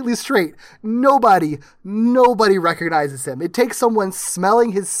completely straight. Nobody recognizes him. It takes someone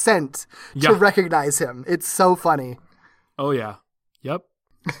smelling his scent to recognize him. It's so funny. Oh, yeah. Yep.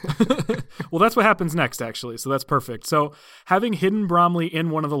 Well, that's what happens next, actually. So that's perfect. So having hidden Bromley in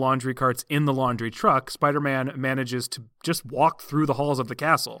one of the laundry carts in the laundry truck, Spider-Man manages to just walk through the halls of the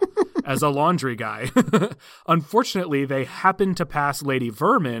castle as a laundry guy. Unfortunately, they happen to pass Lady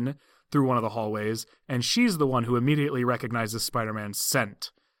Vermin through one of the hallways, and she's the one who immediately recognizes Spider-Man's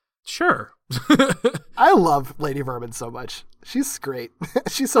scent. Sure. I love Lady Vermin so much. She's great.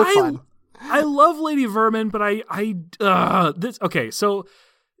 She's so fun. I love Lady Vermin, but so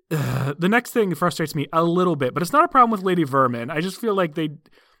the next thing frustrates me a little bit, but it's not a problem with Lady Vermin. I just feel like they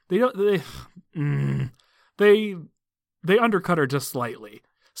undercut her just slightly.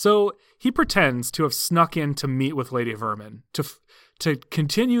 So he pretends to have snuck in to meet with Lady Vermin, to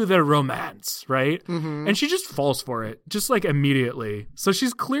continue their romance, right? And she just falls for it, just like immediately. So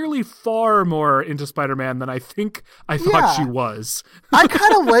she's clearly far more into Spider-Man than I think I thought she was. I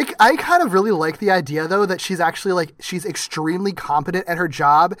kind of really like the idea though that she's actually like she's extremely competent at her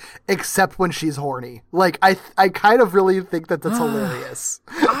job, except when she's horny. Like I kind of really think that that's hilarious.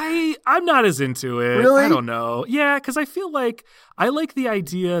 I'm not as into it. Really? I don't know. Yeah, because I feel like I like the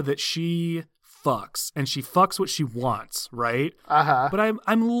idea that she fucks and she fucks what she wants, right? But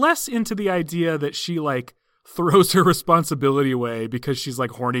I'm less into the idea that she like throws her responsibility away because she's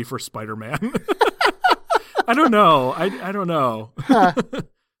like horny for Spider-Man. I don't know. I don't know.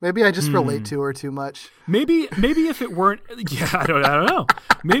 Maybe I just relate to her too much. Maybe if it weren't, I don't know.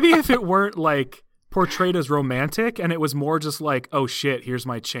 Maybe if it weren't like portrayed as romantic and it was more just like, oh shit, here's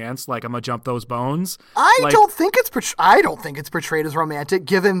my chance, like I'm gonna jump those bones. I don't think it's portrayed as romantic,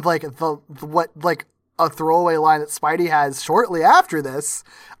 given like what a throwaway line that Spidey has shortly after this.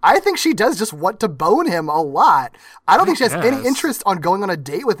 I think she does just want to bone him a lot. I don't think she has any interest on going on a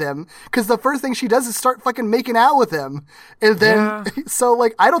date with him, because the first thing she does is start fucking making out with him, and then so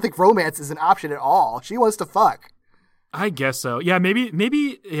like I don't think romance is an option at all. She wants to fuck. I guess so. Yeah, maybe,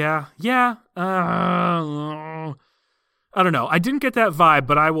 yeah. I don't know. I didn't get that vibe,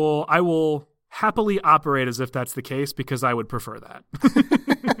 but I will happily operate as if that's the case because I would prefer that.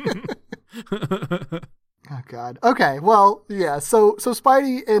 Oh God. Okay. Well, yeah. So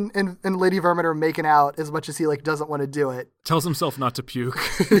Spidey and Lady Vermin are making out as much as he like doesn't want to do it. Tells himself not to puke.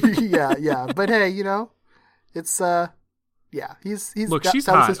 yeah. But hey, you know, it's yeah, he's look. She's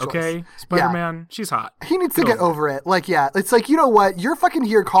hot, okay. Spider-Man, she's hot. He needs to get over it. Like, yeah, it's like, you know what? You're fucking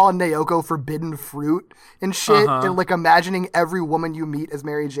here calling Naoko forbidden fruit and shit, and like imagining every woman you meet as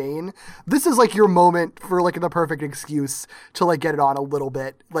Mary Jane. This is like your moment for like the perfect excuse to like get it on a little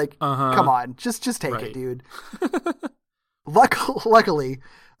bit. Like, come on, just take it, dude. Luckily,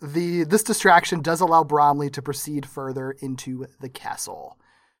 this distraction does allow Bromley to proceed further into the castle.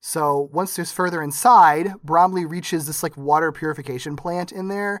 So once there's further inside, Bromley reaches this like water purification plant in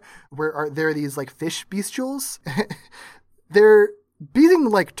there where there are these like fish bestials. They're being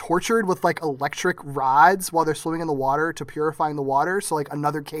like tortured with like electric rods while they're swimming in the water to purifying the water. So like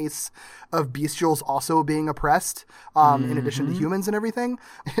another case of bestials also being oppressed in addition to humans and everything.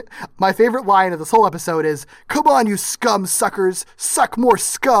 My favorite line of this whole episode is, "Come on, you scum suckers, suck more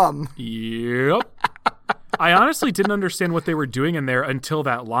scum." Yep. I honestly didn't understand what they were doing in there until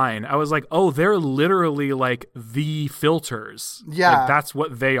that line. I was like, oh, they're literally like the filters. Yeah. Like, that's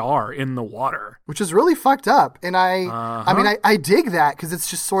what they are in the water. Which is really fucked up. And I mean, I dig that because it's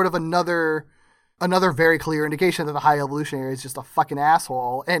just sort of another very clear indication that the High Evolutionary is just a fucking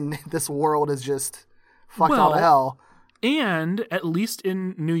asshole and this world is just fucked all to hell. And at least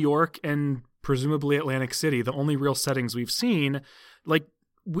in New York and presumably Atlantic City, the only real settings we've seen, like,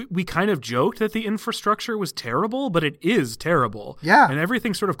 we kind of joked that the infrastructure was terrible, but it is terrible. Yeah. And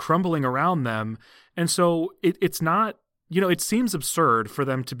everything's sort of crumbling around them. And so it's not, you know, it seems absurd for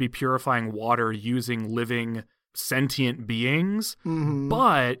them to be purifying water using living sentient beings.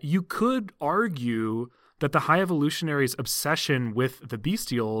 But you could argue that the High Evolutionary's obsession with the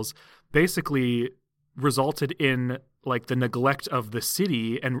bestials basically resulted in like the neglect of the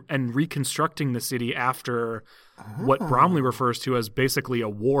city and reconstructing the city after what Bromley refers to as basically a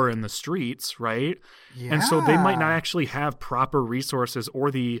war in the streets, right? Yeah. And so they might not actually have proper resources or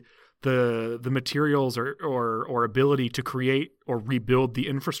the materials or ability to create or rebuild the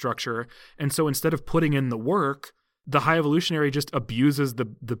infrastructure. And so instead of putting in the work, the High Evolutionary just abuses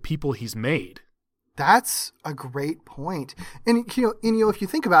the people he's made. That's a great point. And you know, if you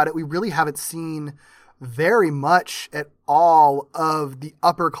think about it, we really haven't seen very much at all of the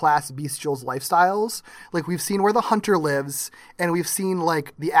upper class bestials lifestyles. Like we've seen where the hunter lives, and we've seen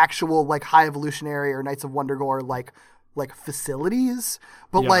like the actual like High Evolutionary or Knights of Wondergore like facilities.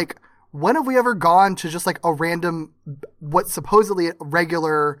 But like, when have we ever gone to just like a random, what's supposedly a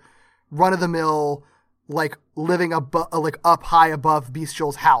regular run of the mill, like living up high above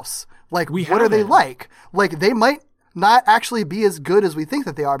bestial's house? Like, what are they like? Like, they might not actually be as good as we think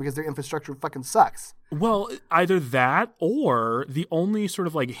that they are because their infrastructure fucking sucks. Well, either that or the only sort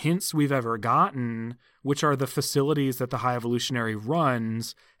of like hints we've ever gotten, which are the facilities that the High Evolutionary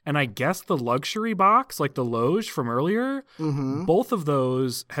runs, and I guess the luxury box, like the Loge from earlier, both of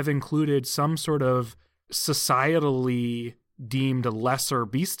those have included some sort of societally deemed lesser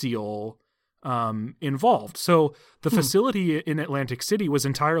bestial involved. So the facility in Atlantic City was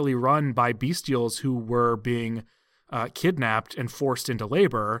entirely run by bestials who were being kidnapped and forced into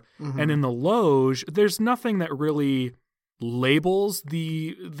labor. And in the Loge, there's nothing that really labels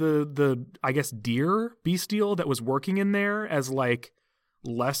the I guess deer bestial that was working in there as like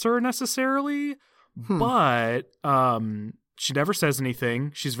lesser necessarily, but she never says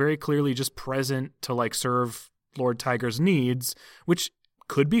anything. She's very clearly just present to like serve Lord Tiger's needs, which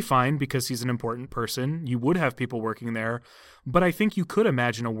could be fine because he's an important person. You would have people working there, but I think you could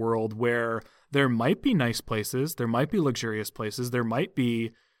imagine a world where there might be nice places, there might be luxurious places, there might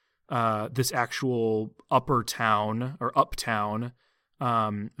be this actual upper town or uptown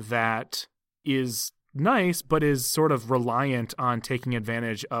that is nice, but is sort of reliant on taking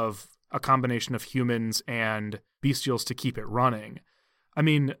advantage of a combination of humans and bestials to keep it running. I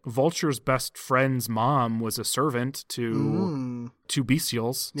mean, Vulture's best friend's mom was a servant to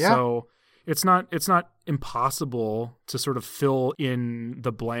bestials, so it's not impossible to sort of fill in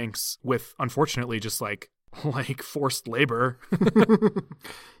the blanks with, unfortunately, just like forced labor.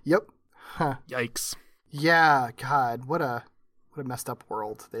 Yep. Huh. Yikes. Yeah. God, what a messed up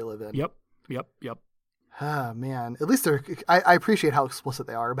world they live in. Yep. Ah, man. At least I appreciate how explicit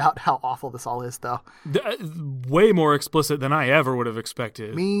they are about how awful this all is, though. Way more explicit than I ever would have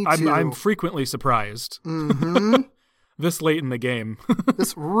expected. Me too. I'm frequently surprised. Mm-hmm. This late in the game.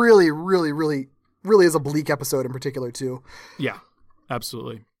 This really, really, really, really is a bleak episode in particular, too. Yeah,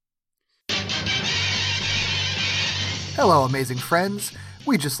 absolutely. Hello, amazing friends.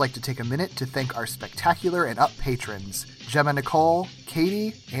 We'd just like to take a minute to thank our spectacular and up patrons, Gemma Nicole,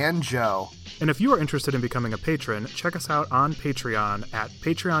 Katie, and Joe. And if you are interested in becoming a patron, check us out on Patreon at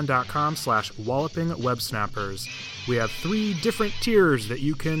patreon.com/wallopingwebsnappers. We have 3 different tiers that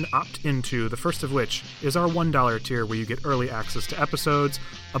you can opt into, the first of which is our $1 tier where you get early access to episodes,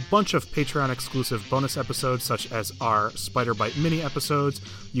 a bunch of Patreon-exclusive bonus episodes such as our Spider Bite mini episodes.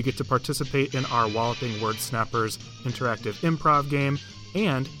 You get to participate in our Walloping Word Snappers interactive improv game,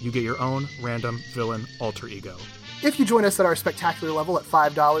 and you get your own random villain alter ego. If you join us at our spectacular level at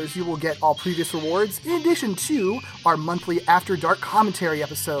 $5, you will get all previous rewards, in addition to our monthly After Dark commentary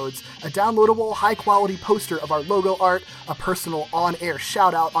episodes, a downloadable, high-quality poster of our logo art, a personal on-air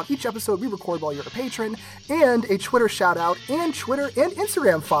shout-out on each episode we record while you're a patron, and a Twitter shout-out and Twitter and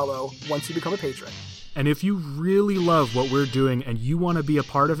Instagram follow once you become a patron. And if you really love what we're doing and you want to be a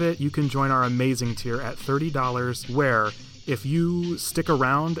part of it, you can join our amazing tier at $30, where if you stick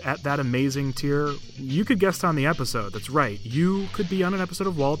around at that amazing tier, you could guest on the episode. That's right. You could be on an episode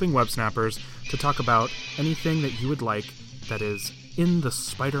of Walloping Web Snappers to talk about anything that you would like that is in the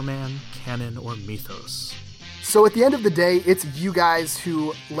Spider-Man canon or mythos. So at the end of the day, it's you guys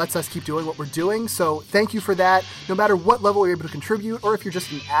who lets us keep doing what we're doing. So thank you for that. No matter what level you're able to contribute, or if you're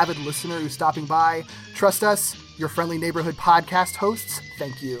just an avid listener who's stopping by, trust us, your friendly neighborhood podcast hosts,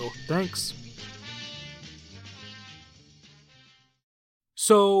 thank you. Thanks.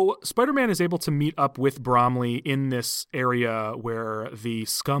 So Spider-Man is able to meet up with Bromley in this area where the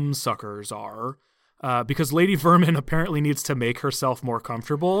scum suckers are, because Lady Vermin apparently needs to make herself more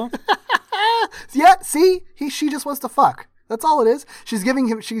comfortable. Yeah, see? She just wants to fuck. That's all it is. She's giving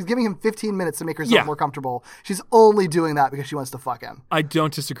him 15 minutes to make herself more comfortable. She's only doing that because she wants to fuck him. I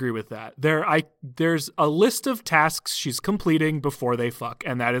don't disagree with that. There's a list of tasks she's completing before they fuck,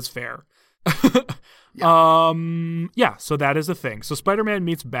 and that is fair. So that is a thing. So Spider-Man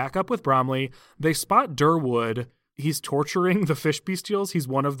meets back up with Bromley. They spot Durwood. He's torturing the fish bestials. He's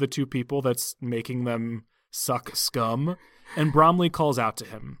one of the 2 people that's making them suck scum. And Bromley calls out to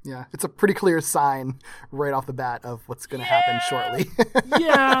him. Yeah, it's a pretty clear sign right off the bat of what's going to happen shortly.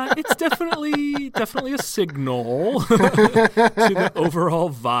 Yeah, it's definitely a signal to the overall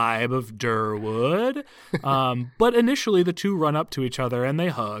vibe of Durwood. But initially, the 2 run up to each other and they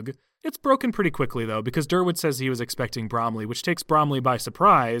hug. It's broken pretty quickly, though, because Durwood says he was expecting Bromley, which takes Bromley by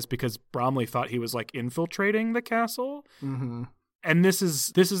surprise because Bromley thought he was, infiltrating the castle. Mm-hmm. And this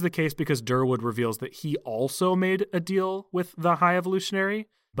is the case because Durwood reveals that he also made a deal with the High Evolutionary,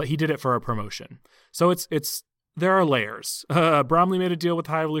 but he did it for a promotion. So there are layers. Bromley made a deal with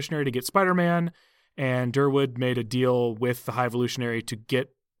the High Evolutionary to get Spider-Man, and Durwood made a deal with the High Evolutionary to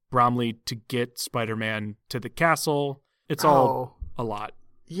get Bromley to get Spider-Man to the castle. It's all a lot.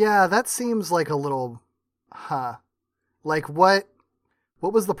 Yeah, that seems like a little, Like what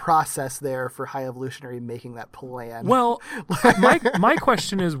was the process there for High Evolutionary making that plan? Well, my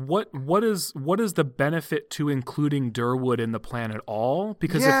question is what is the benefit to including Durwood in the plan at all?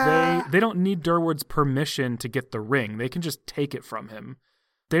 Because if they don't need Durwood's permission to get the ring, they can just take it from him.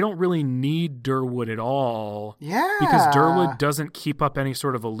 They don't really need Durwood at all. Yeah. Because Durwood doesn't keep up any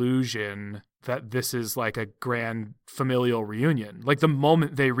sort of illusion that this is like a grand familial reunion. Like the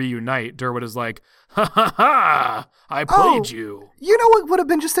moment they reunite, Durwood is like, ha ha ha, I played you. You know what would have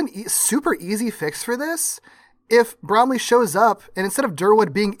been just a super easy fix for this? if Bromley shows up and instead of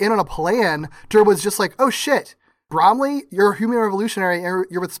Durwood being in on a plan, Durwood's just like, oh shit, Bromley, you're a human revolutionary and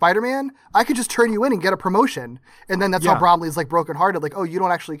you're with Spider-Man. I could just turn you in and get a promotion. And then that's how Bromley's like brokenhearted. Like, oh, you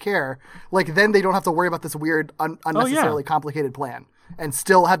don't actually care. Like, then they don't have to worry about this weird, unnecessarily complicated plan and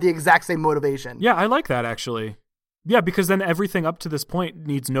still have the exact same motivation. Yeah, I like that actually. Yeah, because then everything up to this point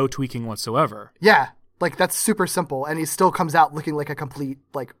needs no tweaking whatsoever. Yeah, like that's super simple. And he still comes out looking like a complete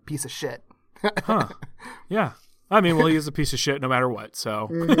like piece of shit. Huh. Yeah. I mean, well, he is a piece of shit no matter what. So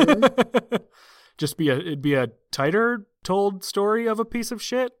just it'd be a tighter told story of a piece of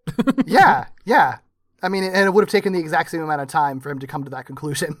shit. Yeah. I mean, and it would have taken the exact same amount of time for him to come to that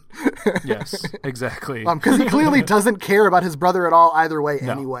conclusion. Yes, exactly. Because he clearly doesn't care about his brother at all either way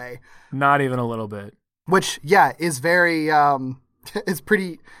anyway. Not even a little bit. Which, is very, is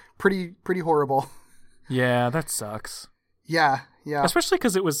pretty horrible. Yeah, that sucks. Yeah. Especially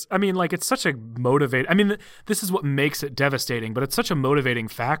because it was, I mean, like, it's such a this is what makes it devastating, but it's such a motivating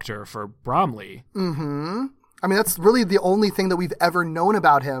factor for Bromley. Mm-hmm. I mean, that's really the only thing that we've ever known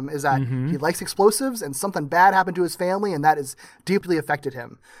about him is that he likes explosives and something bad happened to his family and that has deeply affected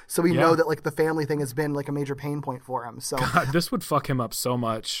him. So we know that, like, the family thing has been, like, a major pain point for him. So God, this would fuck him up so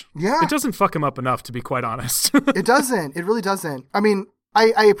much. Yeah. It doesn't fuck him up enough, to be quite honest. It doesn't. It really doesn't. I mean,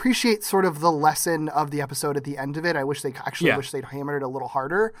 I appreciate sort of the lesson of the episode at the end of it. I wish they'd hammered it a little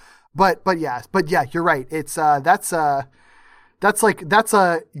harder. But yeah, you're right. It's that's a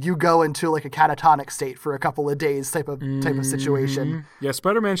you go into like a catatonic state for a couple of days type of situation. Yeah,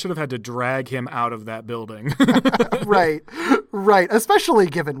 Spider-Man should have had to drag him out of that building. Right. Especially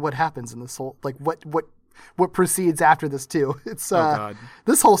given what happens in this whole like what proceeds after this too. It's God.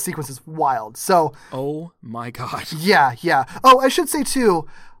 This whole sequence is wild. So oh my God. Yeah. Oh, I should say too,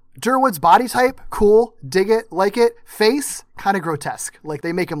 Durwood's body type, cool, dig it, like it. Face, kind of grotesque. Like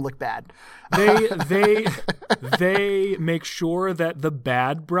they make him look bad. They make sure that the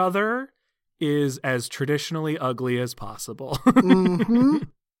bad brother is as traditionally ugly as possible. Mm-hmm.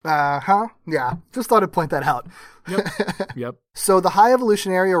 Yeah. Just thought I'd point that out. Yep. So the High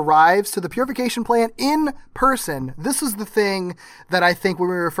Evolutionary arrives to the purification plant in person. This is the thing that I think we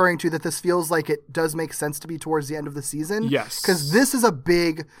were referring to, that this feels like it does make sense to be towards the end of the season. Yes. Because this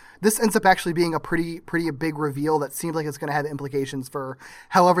ends up actually being a pretty big reveal that seems like it's going to have implications for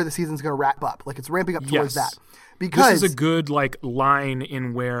however the season's going to wrap up. Like it's ramping up towards that. Because this is a good like line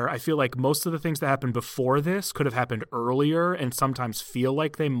in where I feel like most of the things that happened before this could have happened earlier and sometimes feel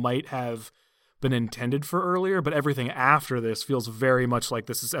like they might have been intended for earlier, but everything after this feels very much like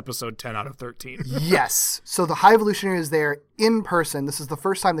this is episode 10 out of 13. Yes. So the High Evolutionary is there in person. This is the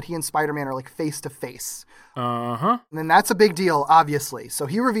first time that he and Spider-Man are like face to face. Uh-huh. And then that's a big deal, obviously. So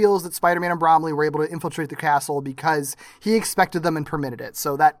he reveals that Spider-Man and Bromley were able to infiltrate the castle because he expected them and permitted it.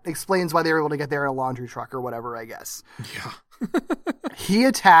 So that explains why they were able to get there in a laundry truck or whatever, I guess. Yeah. He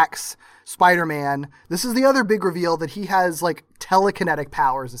attacks Spider-Man. This is the other big reveal, that he has like telekinetic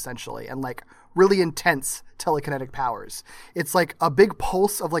powers essentially, and like really intense telekinetic powers. It's like a big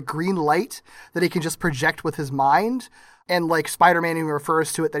pulse of like green light that he can just project with his mind. And like Spider-Man even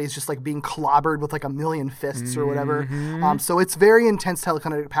refers to it that he's just like being clobbered with like a million fists or whatever. So it's very intense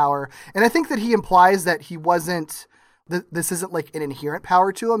telekinetic power. And I think that he implies that he wasn't, this isn't like an inherent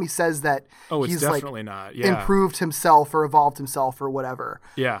power to him. He says that it's he's definitely like not. Yeah. improved himself or evolved himself or whatever.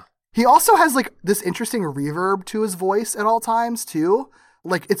 Yeah. He also has like this interesting reverb to his voice at all times too.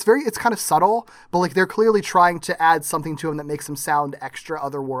 Like it's kind of subtle, but like they're clearly trying to add something to him that makes him sound extra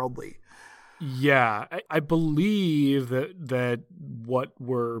otherworldly. Yeah, I believe that what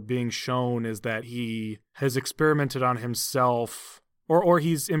we're being shown is that he has experimented on himself, or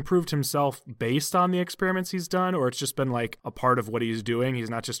he's improved himself based on the experiments he's done, or it's just been like a part of what he's doing. He's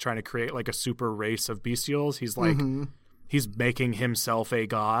not just trying to create like a super race of bestials. He's like, he's making himself a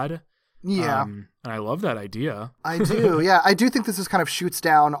god. Yeah. And I love that idea. I do. Yeah. I do think this is kind of shoots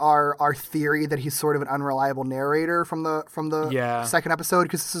down our theory that he's sort of an unreliable narrator from the second episode.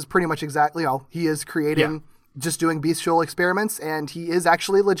 Cause this is pretty much exactly, he is creating, just doing bestial experiments, and he is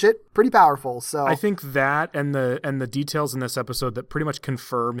actually legit pretty powerful. So I think that and the details in this episode that pretty much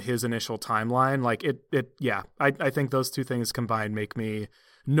confirm his initial timeline, like I think those two things combined make me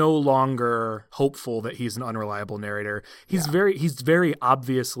no longer hopeful that he's an unreliable narrator. He's very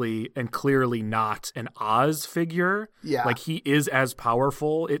obviously and clearly not an Oz figure. Yeah. Like he is as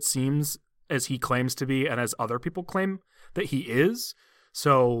powerful, it seems, as he claims to be and as other people claim that he is.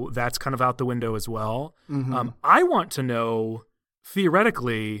 So that's kind of out the window as well. I want to know,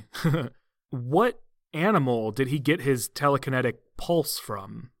 theoretically, what animal did he get his telekinetic pulse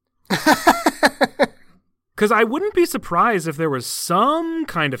from? Because I wouldn't be surprised if there was some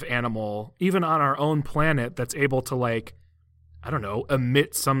kind of animal, even on our own planet, that's able to, like, I don't know,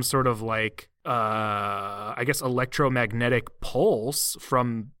 emit some sort of, like, I guess electromagnetic pulse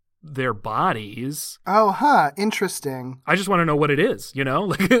from their bodies. Oh, interesting. I just want to know what it is, you know?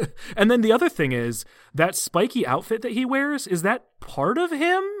 Like, and then the other thing is, that spiky outfit that he wears, is that part of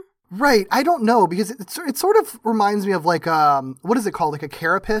him? Right. I don't know, because it sort of reminds me of like, what is it called? Like a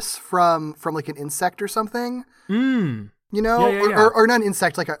carapace from like an insect or something? You know, or not an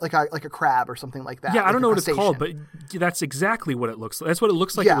insect, like a crab or something like that. Yeah, like I don't know what crustacean. it's called, but that's exactly what it looks like. That's what it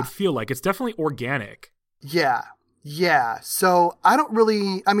looks like. It would feel like. It's definitely organic. Yeah. So I don't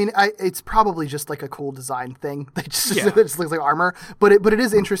really. I mean, it's probably just like a cool design thing. It just looks like armor, but it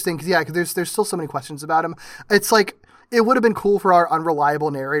is interesting because there's still so many questions about him. It's like it would have been cool for our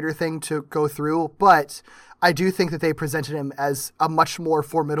unreliable narrator thing to go through, but I do think that they presented him as a much more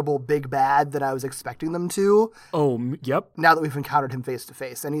formidable big bad than I was expecting them to. Oh, yep. Now that we've encountered him face to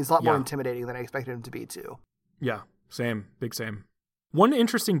face, and he's a lot more intimidating than I expected him to be too. Yeah, same. Big same. One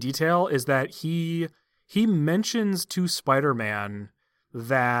interesting detail is that he mentions to Spider-Man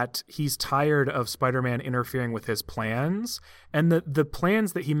that he's tired of Spider-Man interfering with his plans, and the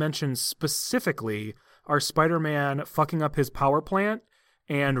plans that he mentions specifically are Spider-Man fucking up his power plant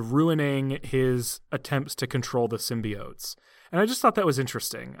and ruining his attempts to control the symbiotes. And I just thought that was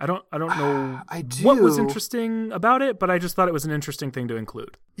interesting. I don't know what was interesting about it, but I just thought it was an interesting thing to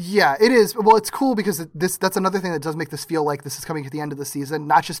include. Yeah, it is. Well, it's cool because that's another thing that does make this feel like this is coming at the end of the season,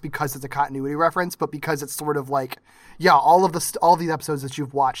 not just because it's a continuity reference, but because it's sort of like, all of these episodes that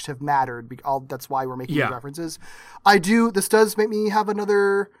you've watched have mattered. That's why we're making these references. This does make me have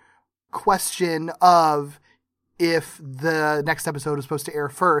another question of if the next episode is supposed to air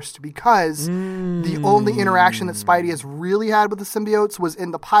first, because the only interaction that Spidey has really had with the symbiotes was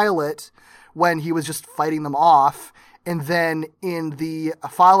in the pilot when he was just fighting them off, and then in the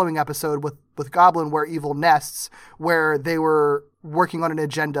following episode with Goblin Where Evil Nests, where they were working on an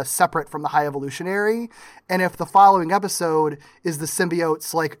agenda separate from the High Evolutionary. And if the following episode is the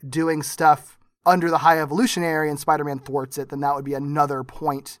symbiotes like doing stuff under the High Evolutionary and Spider-Man thwarts it, then that would be another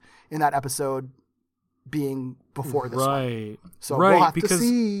point in that episode being before this one. So we'll have to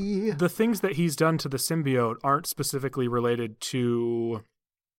see. The things that he's done to the symbiote aren't specifically related to...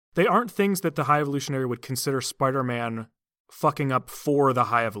 They aren't things that the High Evolutionary would consider Spider-Man fucking up for the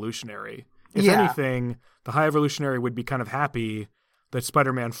High Evolutionary. If anything, the High Evolutionary would be kind of happy that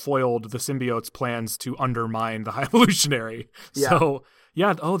Spider-Man foiled the symbiote's plans to undermine the High Evolutionary. Yeah. So...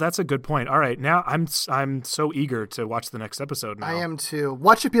 Yeah. Oh, that's a good point. All right. Now I'm so eager to watch the next episode now. I am too.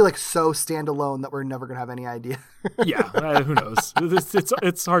 Watch it be like so standalone that we're never going to have any idea. Yeah. Who knows?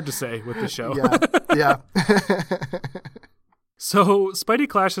 It's hard to say with the show. Yeah. So Spidey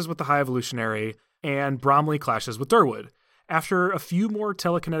clashes with the High Evolutionary and Bromley clashes with Durwood. After a few more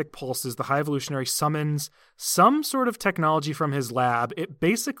telekinetic pulses, the High Evolutionary summons some sort of technology from his lab. It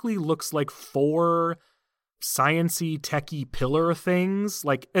basically looks like 4 science-y, techy pillar things,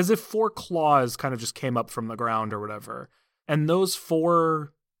 like as if 4 claws kind of just came up from the ground or whatever. And those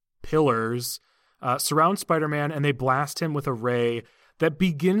 4 pillars surround Spider-Man, and they blast him with a ray that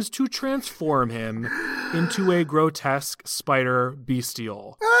begins to transform him into a grotesque spider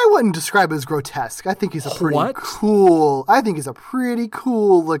bestial. I wouldn't describe it as grotesque. I think he's a pretty cool. I think he's a pretty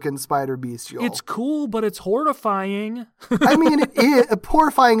cool looking spider bestial. It's cool, but it's horrifying. I mean, it is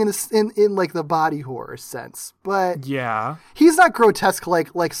horrifying in like the body horror sense, but yeah, he's not grotesque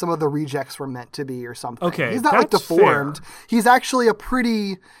like some of the rejects were meant to be or something. Okay, he's not like deformed. Fair. He's actually a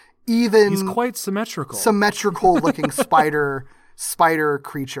pretty even. He's quite symmetrical looking spider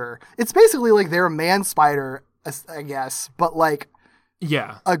creature. It's basically like they're a man spider, I guess, but like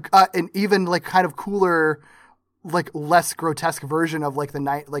an even like kind of cooler, like less grotesque version of like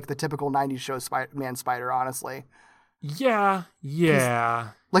the typical 90s show man spider, honestly. Yeah.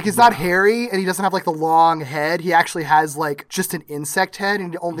 He's not hairy, and he doesn't have like the long head. He actually has like just an insect head,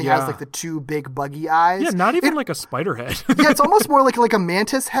 and he only has like the 2 big buggy eyes. Yeah, not even like a spider head. Yeah, it's almost more like a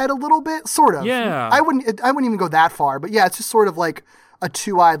mantis head a little bit, sort of. Yeah. I wouldn't even go that far, but yeah, it's just sort of like a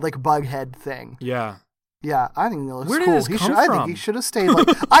 2-eyed like bug head thing. Yeah. Yeah, I think it looks cool. Where did this come from? I think he should have stayed like...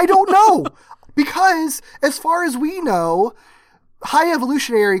 I don't know! Because, as far as we know, High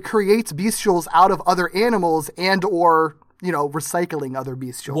Evolutionary creates bestials out of other animals and or... recycling other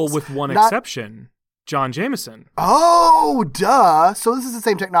bestials. Well, with one exception, John Jameson. Oh, duh. So this is the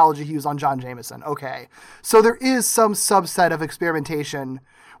same technology he used on John Jameson. Okay. So there is some subset of experimentation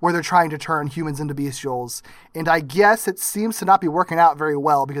where they're trying to turn humans into bestials. And I guess it seems to not be working out very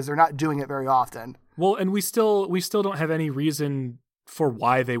well because they're not doing it very often. Well, and we still don't have any reason for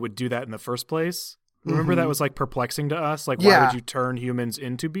why they would do that in the first place. Remember that was like perplexing to us? Like, why would you turn humans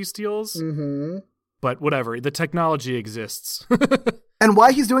into bestials? Mm-hmm. But whatever, the technology exists. And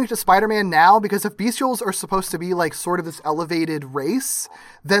why he's doing it to Spider-Man now, because if bestials are supposed to be like sort of this elevated race,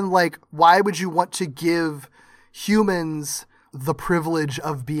 then like why would you want to give humans the privilege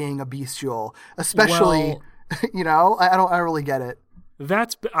of being a bestial? Especially, you know, I don't really get it.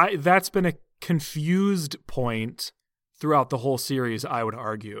 That's been a confused point throughout the whole series, I would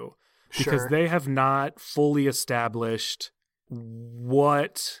argue. Because they have not fully established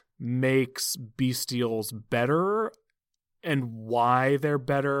what makes bestials better and why they're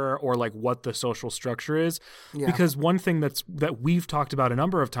better, or like what the social structure is. Because one thing that we've talked about a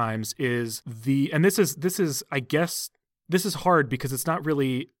number of times is and this is I guess this is hard because it's not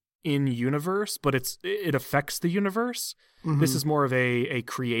really in universe, but it affects the universe. This is more of a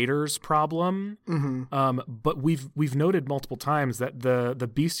creator's problem. But we've noted multiple times that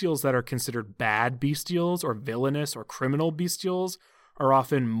the bestials that are considered bad bestials or villainous or criminal bestials are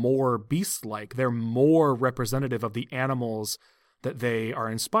often more beast-like. They're more representative of the animals that they are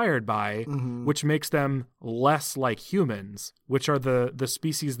inspired by, which makes them less like humans, which are the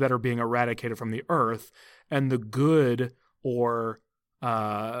species that are being eradicated from the earth, and the good or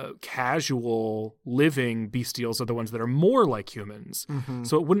casual living bestials are the ones that are more like humans.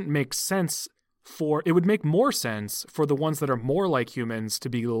 So it would make more sense for the ones that are more like humans to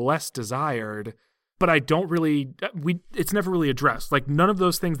be less desired. But I don't really, it's never really addressed. Like none of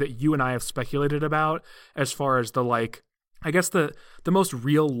those things that you and I have speculated about as far as the like, I guess the most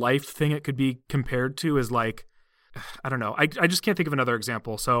real life thing it could be compared to is like, I don't know. I just can't think of another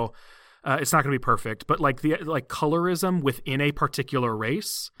example. So it's not going to be perfect, but like the colorism within a particular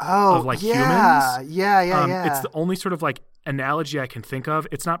race of like humans. Yeah. It's the only sort of like analogy I can think of.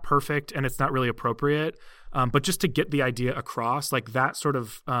 It's not perfect and it's not really appropriate. But just to get the idea across, like that sort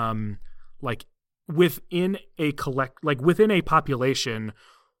of like within a within a population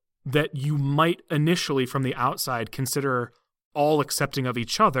that you might initially from the outside consider all accepting of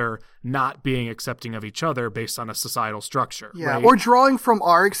each other, not being accepting of each other based on a societal structure. Yeah, right? Or drawing from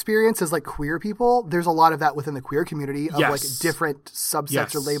our experience as like queer people, there's a lot of that within the queer community of like different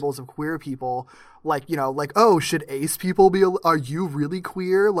subsets or labels of queer people. Like, you know, like, oh, should ace people are you really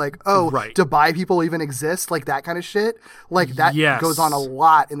queer? Like, oh, do bi people even exist? Like that kind of shit. Like that goes on a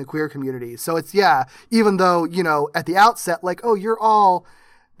lot in the queer community. So it's, even though, you know, at the outset, like, oh, you're all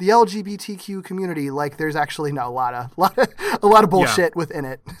the LGBTQ community, like there's actually a lot of bullshit within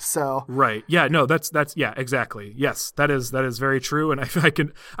it. So that's exactly. Yes, that is very true, and I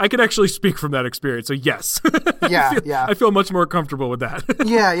can actually speak from that experience. So yes, I feel much more comfortable with that.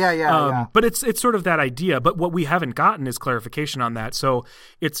 But it's sort of that idea. But what we haven't gotten is clarification on that. So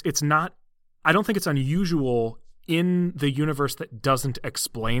it's not. I don't think it's unusual in the universe that doesn't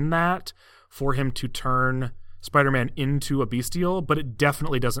explain that for him to turn Spider-Man into a bestial, but it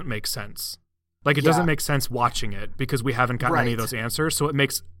definitely doesn't make sense. Like it doesn't make sense watching it because we haven't gotten any of those answers. So it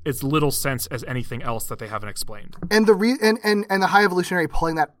makes as little sense as anything else that they haven't explained. And the High Evolutionary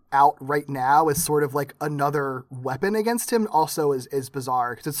pulling that out right now is sort of like another weapon against him also is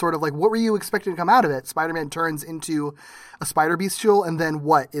bizarre. Because it's sort of like, what were you expecting to come out of it? Spider-Man turns into a spider bestial, and then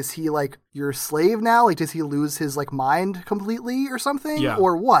what? Is he like your slave now? Like, does he lose his like mind completely or something? Yeah.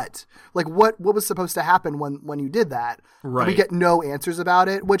 Or what? Like, what was supposed to happen when you did that? Right. We get no answers about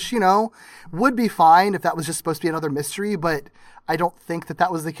it, which, you know, would be fine if that was just supposed to be another mystery, but I don't think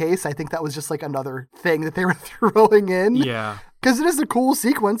that was the case. I think that was just like another thing that they were throwing in. Yeah. Because it is a cool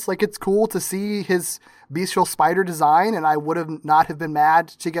sequence. Like, it's cool to see his bestial spider design, and I would have not have been mad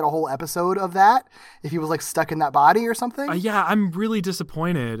to get a whole episode of that if he was like stuck in that body or something. I'm really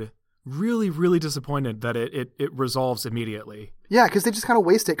disappointed. Really, really disappointed that it resolves immediately. Yeah, because they just kind of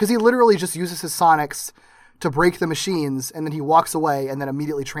waste it. Because he literally just uses his sonics to break the machines, and then he walks away and then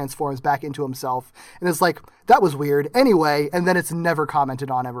immediately transforms back into himself. And it's like, that was weird. Anyway, and then it's never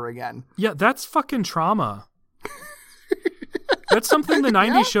commented on ever again. Yeah, that's fucking trauma. That's something the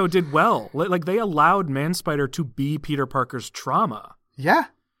 90s show did well. Like, they allowed Man-Spider to be Peter Parker's trauma. Yeah.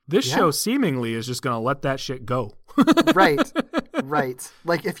 This show seemingly is just going to let that shit go. Right.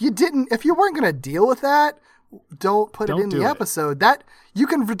 Like, if you weren't going to deal with that, don't put it in the episode. That you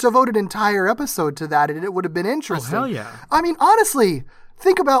can devote an entire episode to that, and it would have been interesting. Oh, hell yeah. I mean, honestly,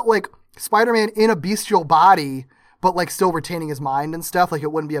 think about like Spider-Man in a bestial body, but like still retaining his mind and stuff. Like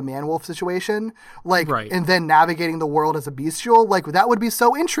it wouldn't be a man-wolf situation. Like, and then navigating the world as a bestial. Like that would be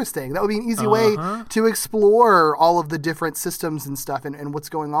so interesting. That would be an easy way to explore all of the different systems and stuff and what's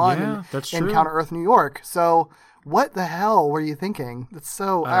going on in Counter-Earth, New York. So what the hell were you thinking? That's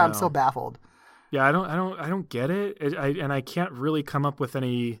so I'm so baffled. Yeah, I don't get it. I can't really come up with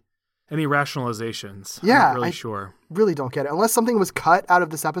any any rationalizations. Yeah, I'm not really sure. Really don't get it. Unless something was cut out of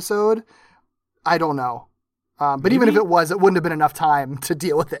this episode, I don't know. But Maybe? even if it was, it wouldn't have been enough time to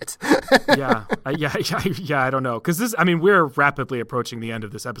deal with it. Yeah, I don't know. Because we're rapidly approaching the end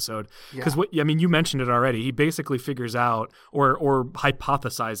of this episode. Because you mentioned it already. He basically figures out, or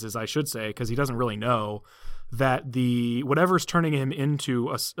hypothesizes, I should say, because he doesn't really know, that whatever's turning him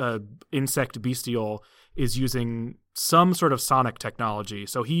into a insect bestial is using some sort of sonic technology.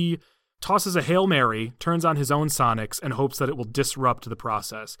 So he tosses a Hail Mary, turns on his own sonics, and hopes that it will disrupt the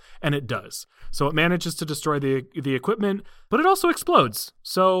process. And it does. So it manages to destroy the equipment, but it also explodes.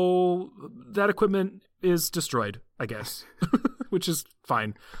 So that equipment is destroyed, I guess, which is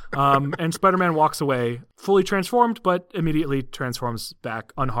fine. And Spider-Man walks away, fully transformed, but immediately transforms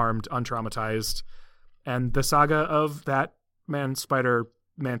back, unharmed, untraumatized. And the saga of that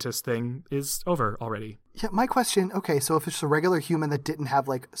man-spider-mantis thing is over already. Yeah, my question, okay, so if it's a regular human that didn't have,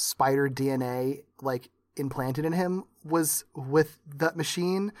 like, spider DNA, like, implanted in him was with that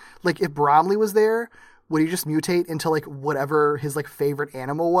machine, like, if Bromley was there, would he just mutate into, like, whatever his, like, favorite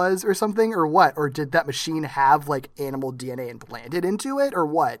animal was or something, or what? Or did that machine have, like, animal DNA implanted into it, or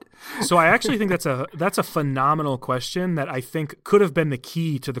what? So I actually think that's a phenomenal question that I think could have been the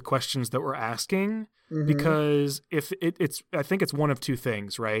key to the questions that we're asking, because if I think it's one of two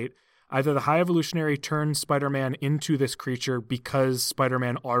things, right? Either the High Evolutionary turns Spider-Man into this creature because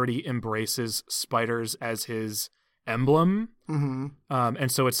Spider-Man already embraces spiders as his emblem. Mm-hmm.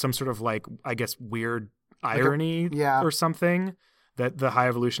 And so it's some sort of, like, I guess, weird irony or something that the High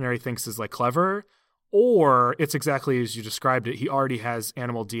Evolutionary thinks is, like, clever. Or it's exactly as you described it. He already has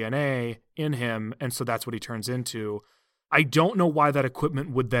animal DNA in him, and so that's what he turns into. I don't know why that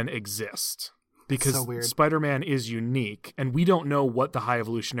equipment would then exist. Because so Spider-Man is unique, and we don't know what the High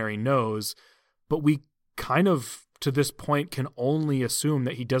Evolutionary knows, but we kind of, to this point, can only assume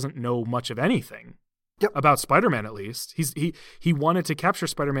that he doesn't know much of anything about Spider-Man, at least. He wanted to capture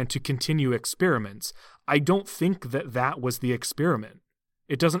Spider-Man to continue experiments. I don't think that was the experiment.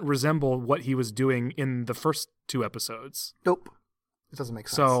 It doesn't resemble what he was doing in the first 2 episodes. Nope. It doesn't make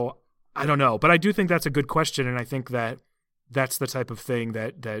sense. So, I don't know. But I do think that's a good question, and I think that that's the type of thing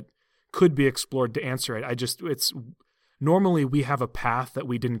that could be explored to answer it. Normally we have a path that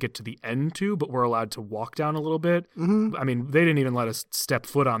we didn't get to the end to, but we're allowed to walk down a little bit. Mm-hmm. I mean, they didn't even let us step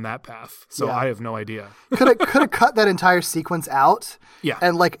foot on that path, so I have no idea. Could have cut that entire sequence out,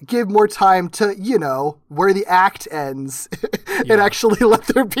 and, like, give more time to, where the act ends, and actually let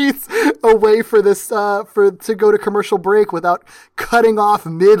there be a way for this to go to commercial break without cutting off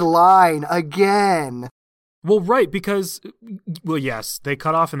mid-line again. Well, right, because, yes, they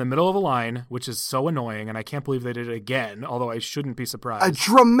cut off in the middle of a line, which is so annoying, and I can't believe they did it again, although I shouldn't be surprised.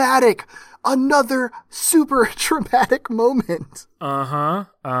 Another super dramatic moment. Yep.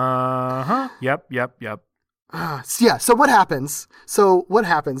 So what happens? What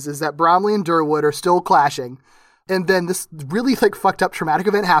happens is that Bromley and Durwood are still clashing, and then this really, like, fucked up traumatic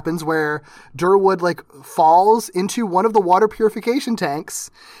event happens where Durwood, like, falls into one of the water purification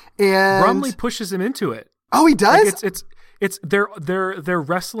tanks, and Bromley pushes him into it. Oh, he does? Like they're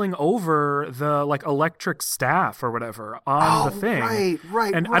wrestling over the, like, electric staff or whatever on the thing.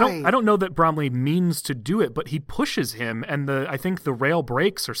 Right. And I don't know that Bromley means to do it, but he pushes him, and I think the rail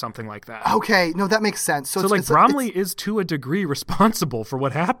breaks or something like that. Okay, no, that makes sense. So Bromley is to a degree responsible for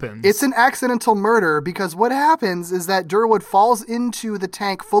what happens. It's an accidental murder because what happens is that Durwood falls into the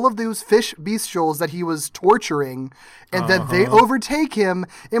tank full of those fish bestials that he was torturing, and then they overtake him,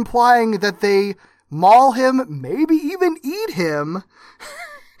 implying that they maul him, maybe even eat him.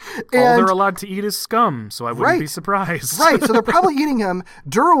 All they're allowed to eat is scum, so I wouldn't be surprised. Right, so they're probably eating him.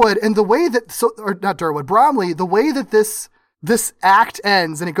 Durwood, and the way that, Bromley, the way that this act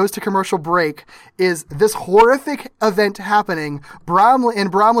ends and it goes to commercial break is this horrific event happening,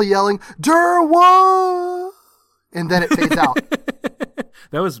 Bromley yelling, "Durwood!" And then it fades out.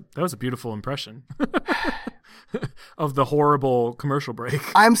 That was a beautiful impression of the horrible commercial break.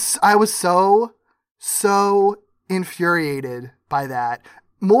 I was so infuriated by that.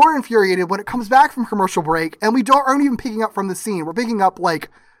 More infuriated when it comes back from commercial break and we aren't even picking up from the scene. We're picking up, like,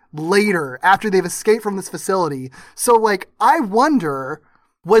 later after they've escaped from this facility. So, like, I wonder,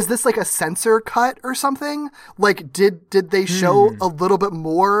 was this, like, a censor cut or something? Like, did they show a little bit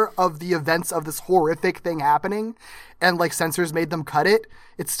more of the events of this horrific thing happening and, like, censors made them cut it?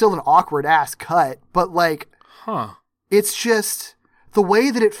 It's still an awkward ass cut, but, like, it's just the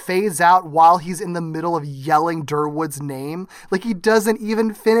way that it fades out while he's in the middle of yelling Durwood's name. Like, he doesn't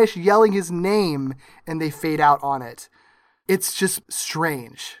even finish yelling his name and they fade out on it. It's just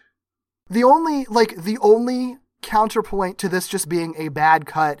strange. The only counterpoint to this just being a bad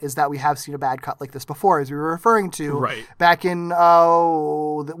cut is that we have seen a bad cut like this before, as we were referring to Right. back in,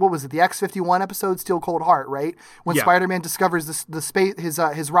 what was it, the X-51 episode, Steel Cold Heart, right? When Yeah. Spider-Man discovers the space,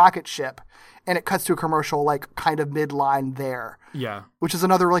 his rocket ship, and it cuts to a commercial like kind of mid-line there. Yeah. Which is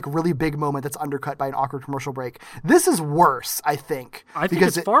another like really big moment that's undercut by an awkward commercial break. This is worse, I think. I think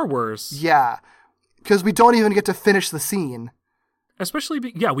because it's far worse. Yeah. Because we don't even get to finish the scene. Especially,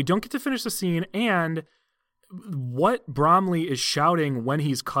 we don't get to finish the scene, and what Bromley is shouting when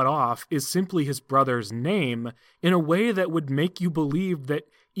he's cut off is simply his brother's name in a way that would make you believe that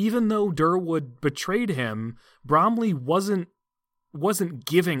even though Durwood betrayed him, Bromley wasn't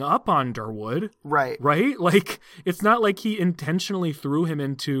giving up on Durwood. Right. Right? Like, it's not like he intentionally threw him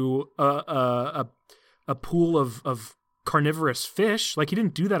into a pool of carnivorous fish. Like, he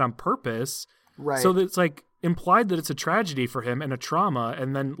didn't do that on purpose. Right. So it's like implied that it's a tragedy for him and a trauma.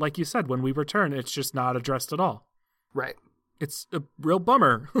 And then, like you said, when we return, it's just not addressed at all. Right. It's a real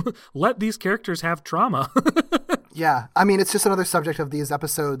bummer. Let these characters have trauma. Yeah. I mean, it's just another subject of these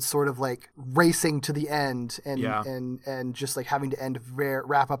episodes sort of like racing to the end and just like having to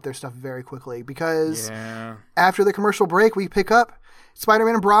wrap up their stuff very quickly because after the commercial break, we pick up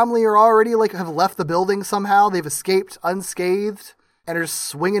Spider-Man and Bromley are already like have left the building somehow. They've escaped unscathed and are just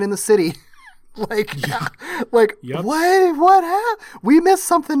swinging in the city. What happened? We missed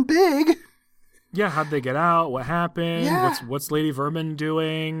something big. Yeah, how'd they get out? What happened? Yeah. What's Lady Vermin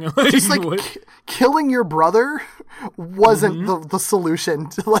doing? Just like killing your brother wasn't the solution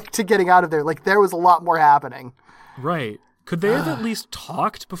to getting out of there. Like there was a lot more happening. Right. Could they have at least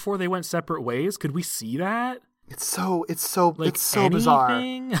talked before they went separate ways? Could we see that? It's so bizarre.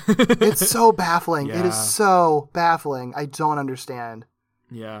 Anything? It's so baffling. Yeah. It is so baffling. I don't understand.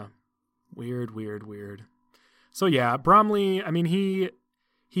 Yeah. Weird. So yeah, Bromley, I mean,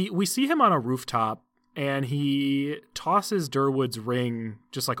 we see him on a rooftop and he tosses Durwood's ring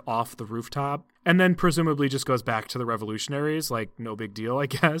just like off the rooftop and then presumably just goes back to the Revolutionaries. Like no big deal, I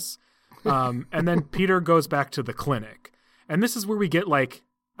guess. And then Peter goes back to the clinic. And this is where we get like,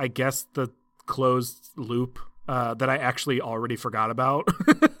 I guess the closed loop that I actually already forgot about.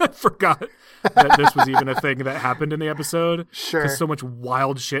 I forgot that this was even a thing that happened in the episode. Sure. Because so much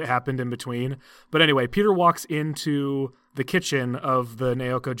wild shit happened in between. But anyway, Peter walks into the kitchen of the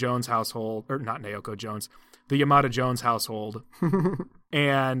Naoko Jones household, or not Naoko Jones, the Yamada Jones household.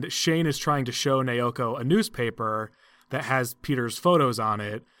 And Shane is trying to show Naoko a newspaper that has Peter's photos on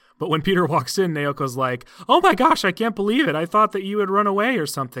it. But when Peter walks in, Naoko's like, "Oh my gosh, I can't believe it. I thought that you had run away or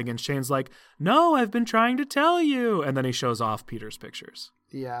something." And Shane's like, "No, I've been trying to tell you." And then he shows off Peter's pictures.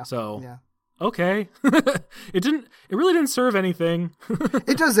 Yeah. So, yeah. Okay. It really didn't serve anything.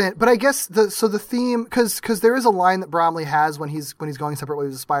 It doesn't, but I guess the theme, because there is a line that Bromley has when he's going separate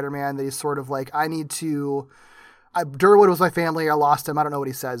ways with Spider-Man that he's sort of like, Durwood was my family. I lost him. I don't know what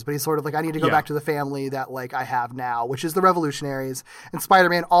he says, but he's sort of like, I need to go back to the family that like I have now, which is the Revolutionaries. And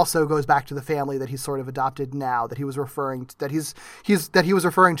Spider-Man also goes back to the family that he's sort of adopted now, that he was referring to, that he was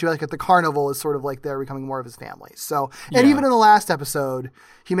referring to like at the carnival is sort of like they're becoming more of his family. So, and even in the last episode,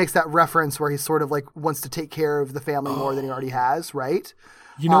 he makes that reference where he sort of like wants to take care of the family more than he already has, right?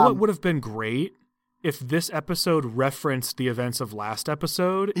 You know what would have been great if this episode referenced the events of last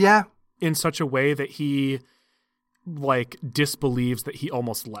episode? Yeah. In such a way that he like disbelieves that he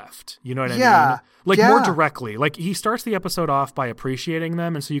almost left. You know what I mean? Like more directly. Like he starts the episode off by appreciating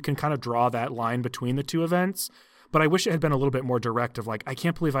them, and so you can kind of draw that line between the two events. But I wish it had been a little bit more direct of like, I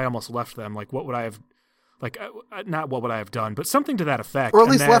can't believe I almost left them. Like what would I have, like not what would I have done, but something to that effect. Or at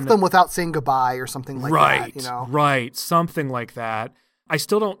least left them without saying goodbye or something like that, you know? Right. Something like that. I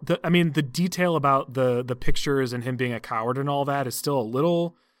still don't, the detail about the pictures and him being a coward and all that is still a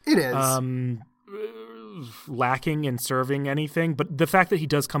little... It is. Lacking in serving anything, but the fact that he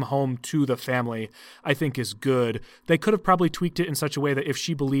does come home to the family I think is good. They could have probably tweaked it in such a way that if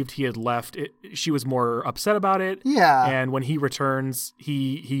she believed he had left, she was more upset about it. Yeah. And when he returns,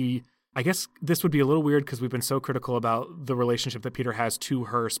 he I guess this would be a little weird because we've been so critical about the relationship that Peter has to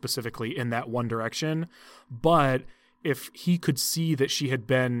her specifically in that one direction, but if he could see that she had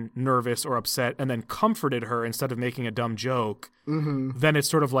been nervous or upset and then comforted her instead of making a dumb joke, then it's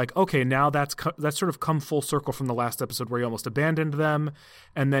sort of like, okay, now that's sort of come full circle from the last episode where he almost abandoned them.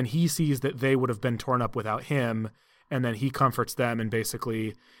 And then he sees that they would have been torn up without him. And then he comforts them and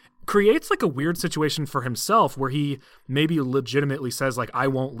basically creates like a weird situation for himself where he maybe legitimately says like, I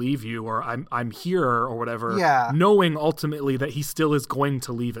won't leave you, or I'm here or whatever, knowing ultimately that he still is going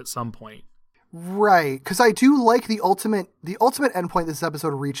to leave at some point. Right, because I do like the ultimate endpoint this episode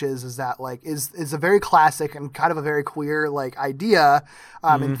reaches is that like is a very classic and kind of a very queer like idea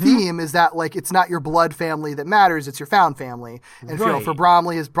and theme is that like it's not your blood family that matters, it's your found family. And for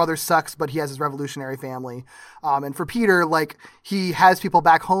Bromley, his brother sucks, but he has his revolutionary family. And for Peter, like he has people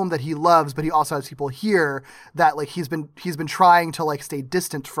back home that he loves, but he also has people here that like he's been trying to like stay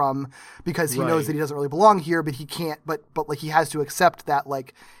distant from because he knows that he doesn't really belong here, but he can't. But like he has to accept that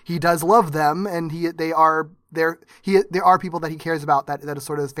like he does love them, and they are people that he cares about that is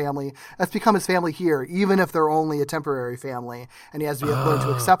sort of his family. That's become his family here, even if they're only a temporary family, and he has to be willing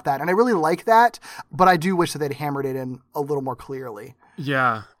to accept that. And I really like that, but I do wish that they'd hammered it in a little more clearly.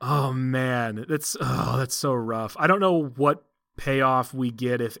 Yeah. Oh man, that's so rough. I don't know what payoff we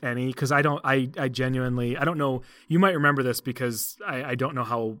get, if any, because I genuinely don't know. You might remember this because I don't know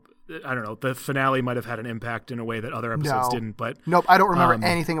how. I don't know. The finale might have had an impact in a way that other episodes didn't. But nope, I don't remember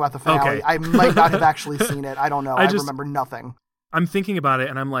anything about the finale. Okay. I might not have actually seen it. I don't know. I remember nothing. I'm thinking about it,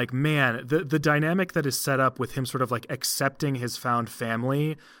 and I'm like, man, the dynamic that is set up with him sort of like accepting his found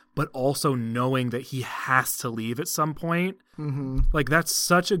family, but also knowing that he has to leave at some point. Mm-hmm. Like that's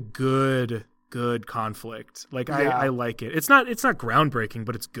such a good conflict. Like I like it. It's not groundbreaking,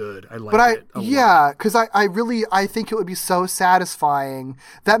 but it's good. I like it. Because I think it would be so satisfying.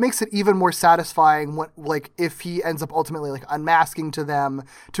 That makes it even more satisfying when, like, if he ends up ultimately like unmasking to them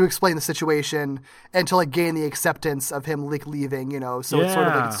to explain the situation and to like gain the acceptance of him like leaving, you know. So it's sort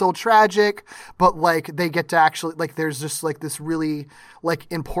of like it's still tragic, but like they get to actually like there's just like this really like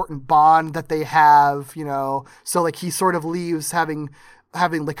important bond that they have, you know. So like he sort of leaves having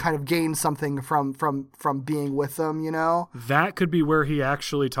like kind of gained something from being with them, you know? That could be where he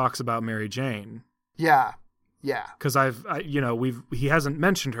actually talks about Mary Jane. Yeah. Yeah. Because he hasn't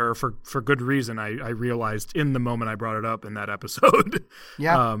mentioned her for good reason. I realized in the moment I brought it up in that episode.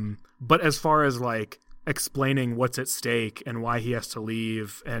 Yeah. But as far as like explaining what's at stake and why he has to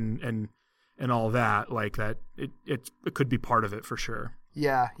leave and all that, like that, it could be part of it for sure.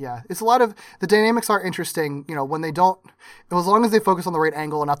 Yeah, yeah. It's a lot of the dynamics are interesting, you know, when they don't, as long as they focus on the right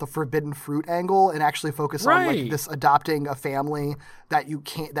angle and not the forbidden fruit angle and actually focus on like this adopting a family that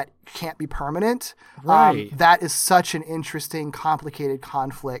can't be permanent. Right. That is such an interesting, complicated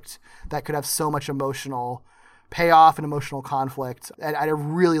conflict that could have so much emotional payoff and emotional conflict. And I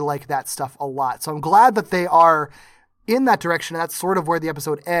really like that stuff a lot. So I'm glad that they are in that direction, and that's sort of where the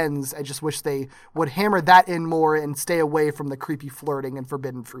episode ends. I just wish they would hammer that in more and stay away from the creepy flirting and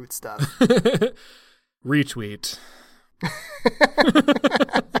forbidden fruit stuff. Retweet.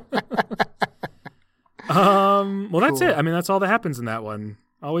 Well, that's it. I mean, that's all that happens in that one.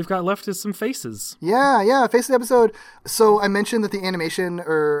 All we've got left is some faces. Yeah. Face of the episode. So I mentioned that the animation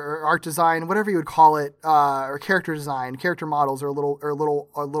or art design, whatever you would call it, or character design, character models are a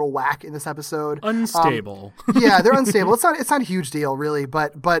little whack in this episode. Unstable. Yeah, they're unstable. It's not a huge deal really,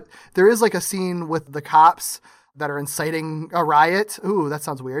 but there is like a scene with the cops that are inciting a riot. Ooh, that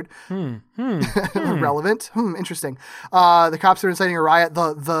sounds weird. Relevant. Interesting. The cops are inciting a riot.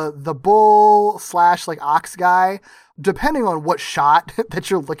 The bull / like ox guy, depending on what shot that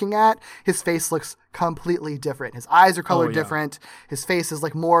you're looking at, his face looks completely different. His eyes are colored different. His face is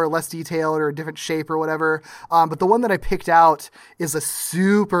like more or less detailed or a different shape or whatever. But the one that I picked out is a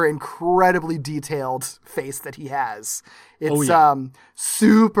super incredibly detailed face that he has. It's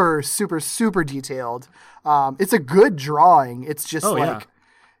super, super, super detailed. It's a good drawing. It's just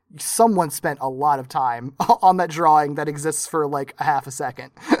someone spent a lot of time on that drawing that exists for like a half a second.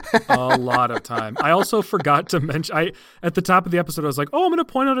 A lot of time. I also forgot to mention, at the top of the episode, I was like, I'm going to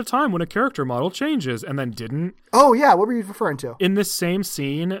point out a time when a character model changes, and then didn't. Oh, yeah. What were you referring to? In this same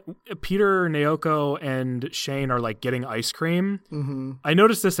scene, Peter, Naoko, and Shane are like getting ice cream. Mm-hmm. I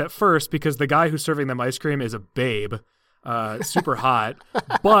noticed this at first because the guy who's serving them ice cream is a babe. Super hot,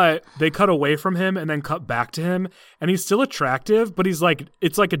 but they cut away from him and then cut back to him, and he's still attractive, but he's like,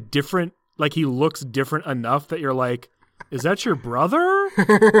 it's like a different, like he looks different enough that you're like, is that your brother?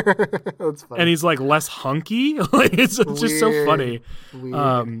 That's funny. And he's like less hunky. Like it's just so funny.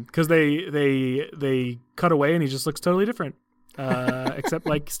 Because they cut away and he just looks totally different, except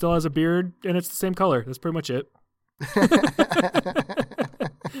like still has a beard and it's the same color. That's pretty much it.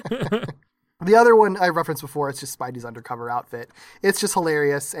 The other one I referenced before, it's just Spidey's undercover outfit. It's just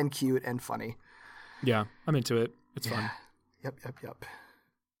hilarious and cute and funny. Yeah, I'm into it. It's fun. Yep.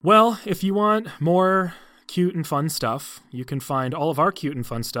 Well, if you want more cute and fun stuff, you can find all of our cute and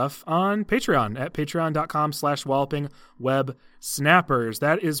fun stuff on Patreon at patreon.com/wallopingwebsnappers.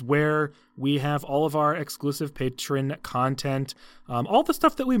 That is where we have all of our exclusive patron content, all the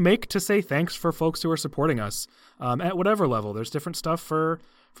stuff that we make to say thanks for folks who are supporting us at whatever level. There's different stuff for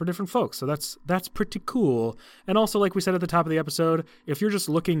for different folks. So that's pretty cool. And also, like we said at the top of the episode, if you're just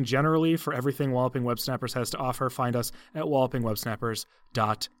looking generally for everything Walloping Web Snappers has to offer, find us at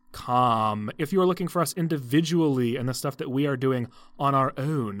wallopingwebsnappers.com. If you are looking for us individually and the stuff that we are doing on our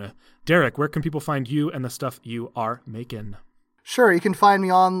own, Derek, where can people find you and the stuff you are making? Sure, you can find me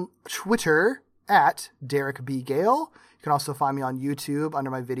on Twitter at Derek B. Gale. You can also find me on YouTube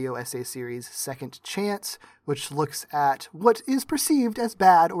under my video essay series Second Chance, which looks at what is perceived as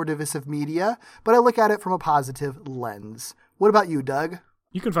bad or divisive media, but I look at it from a positive lens. What about you, Doug?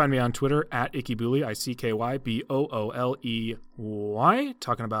 You can find me on Twitter at IckyBooley, ICKYBOOLEY,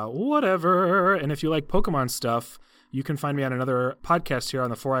 talking about whatever. And if you like Pokemon stuff, you can find me on another podcast here on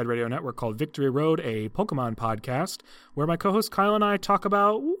the Four Eyed Radio Network called Victory Road, a Pokemon podcast, where my co-host Kyle and I talk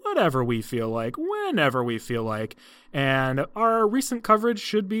about whatever we feel like, whenever we feel like. And our recent coverage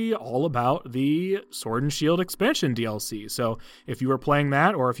should be all about the Sword and Shield expansion DLC. So if you are playing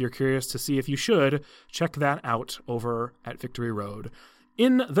that, or if you're curious to see if you should, check that out over at Victory Road.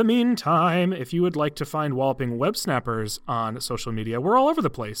 In the meantime, if you would like to find Walloping Web Snappers on social media, we're all over the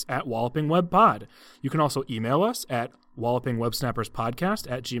place at Walloping Web Pod. You can also email us at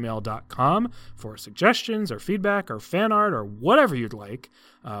wallopingwebsnapperspodcast@gmail.com for suggestions or feedback or fan art or whatever you'd like.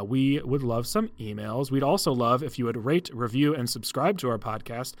 We would love some emails. We'd also love if you would rate, review, and subscribe to our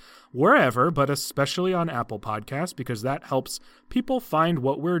podcast wherever, but especially on Apple Podcasts, because that helps people find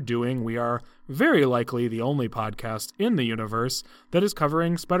what we're doing. We are very likely the only podcast in the universe that is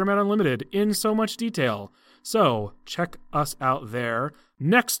covering Spider-Man Unlimited in so much detail. So check us out there.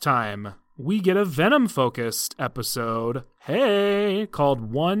 Next time, we get a Venom-focused episode,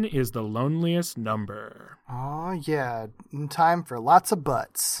 called One is the Loneliest Number. Oh, yeah. Time for lots of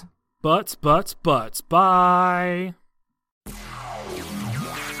butts. Butts. Bye.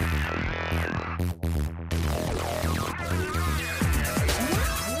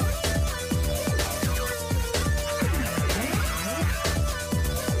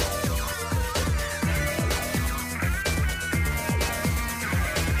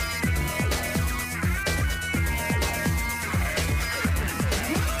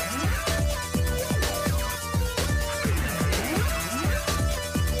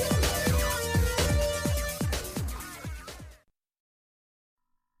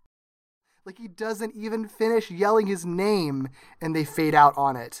 Like, he doesn't even finish yelling his name, and they fade out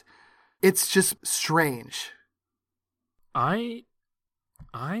on it. It's just strange. I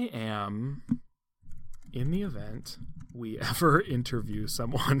am, in the event we ever interview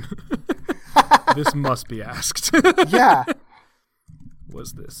someone, this must be asked. Yeah.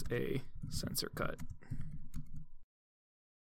 Was this a censor cut?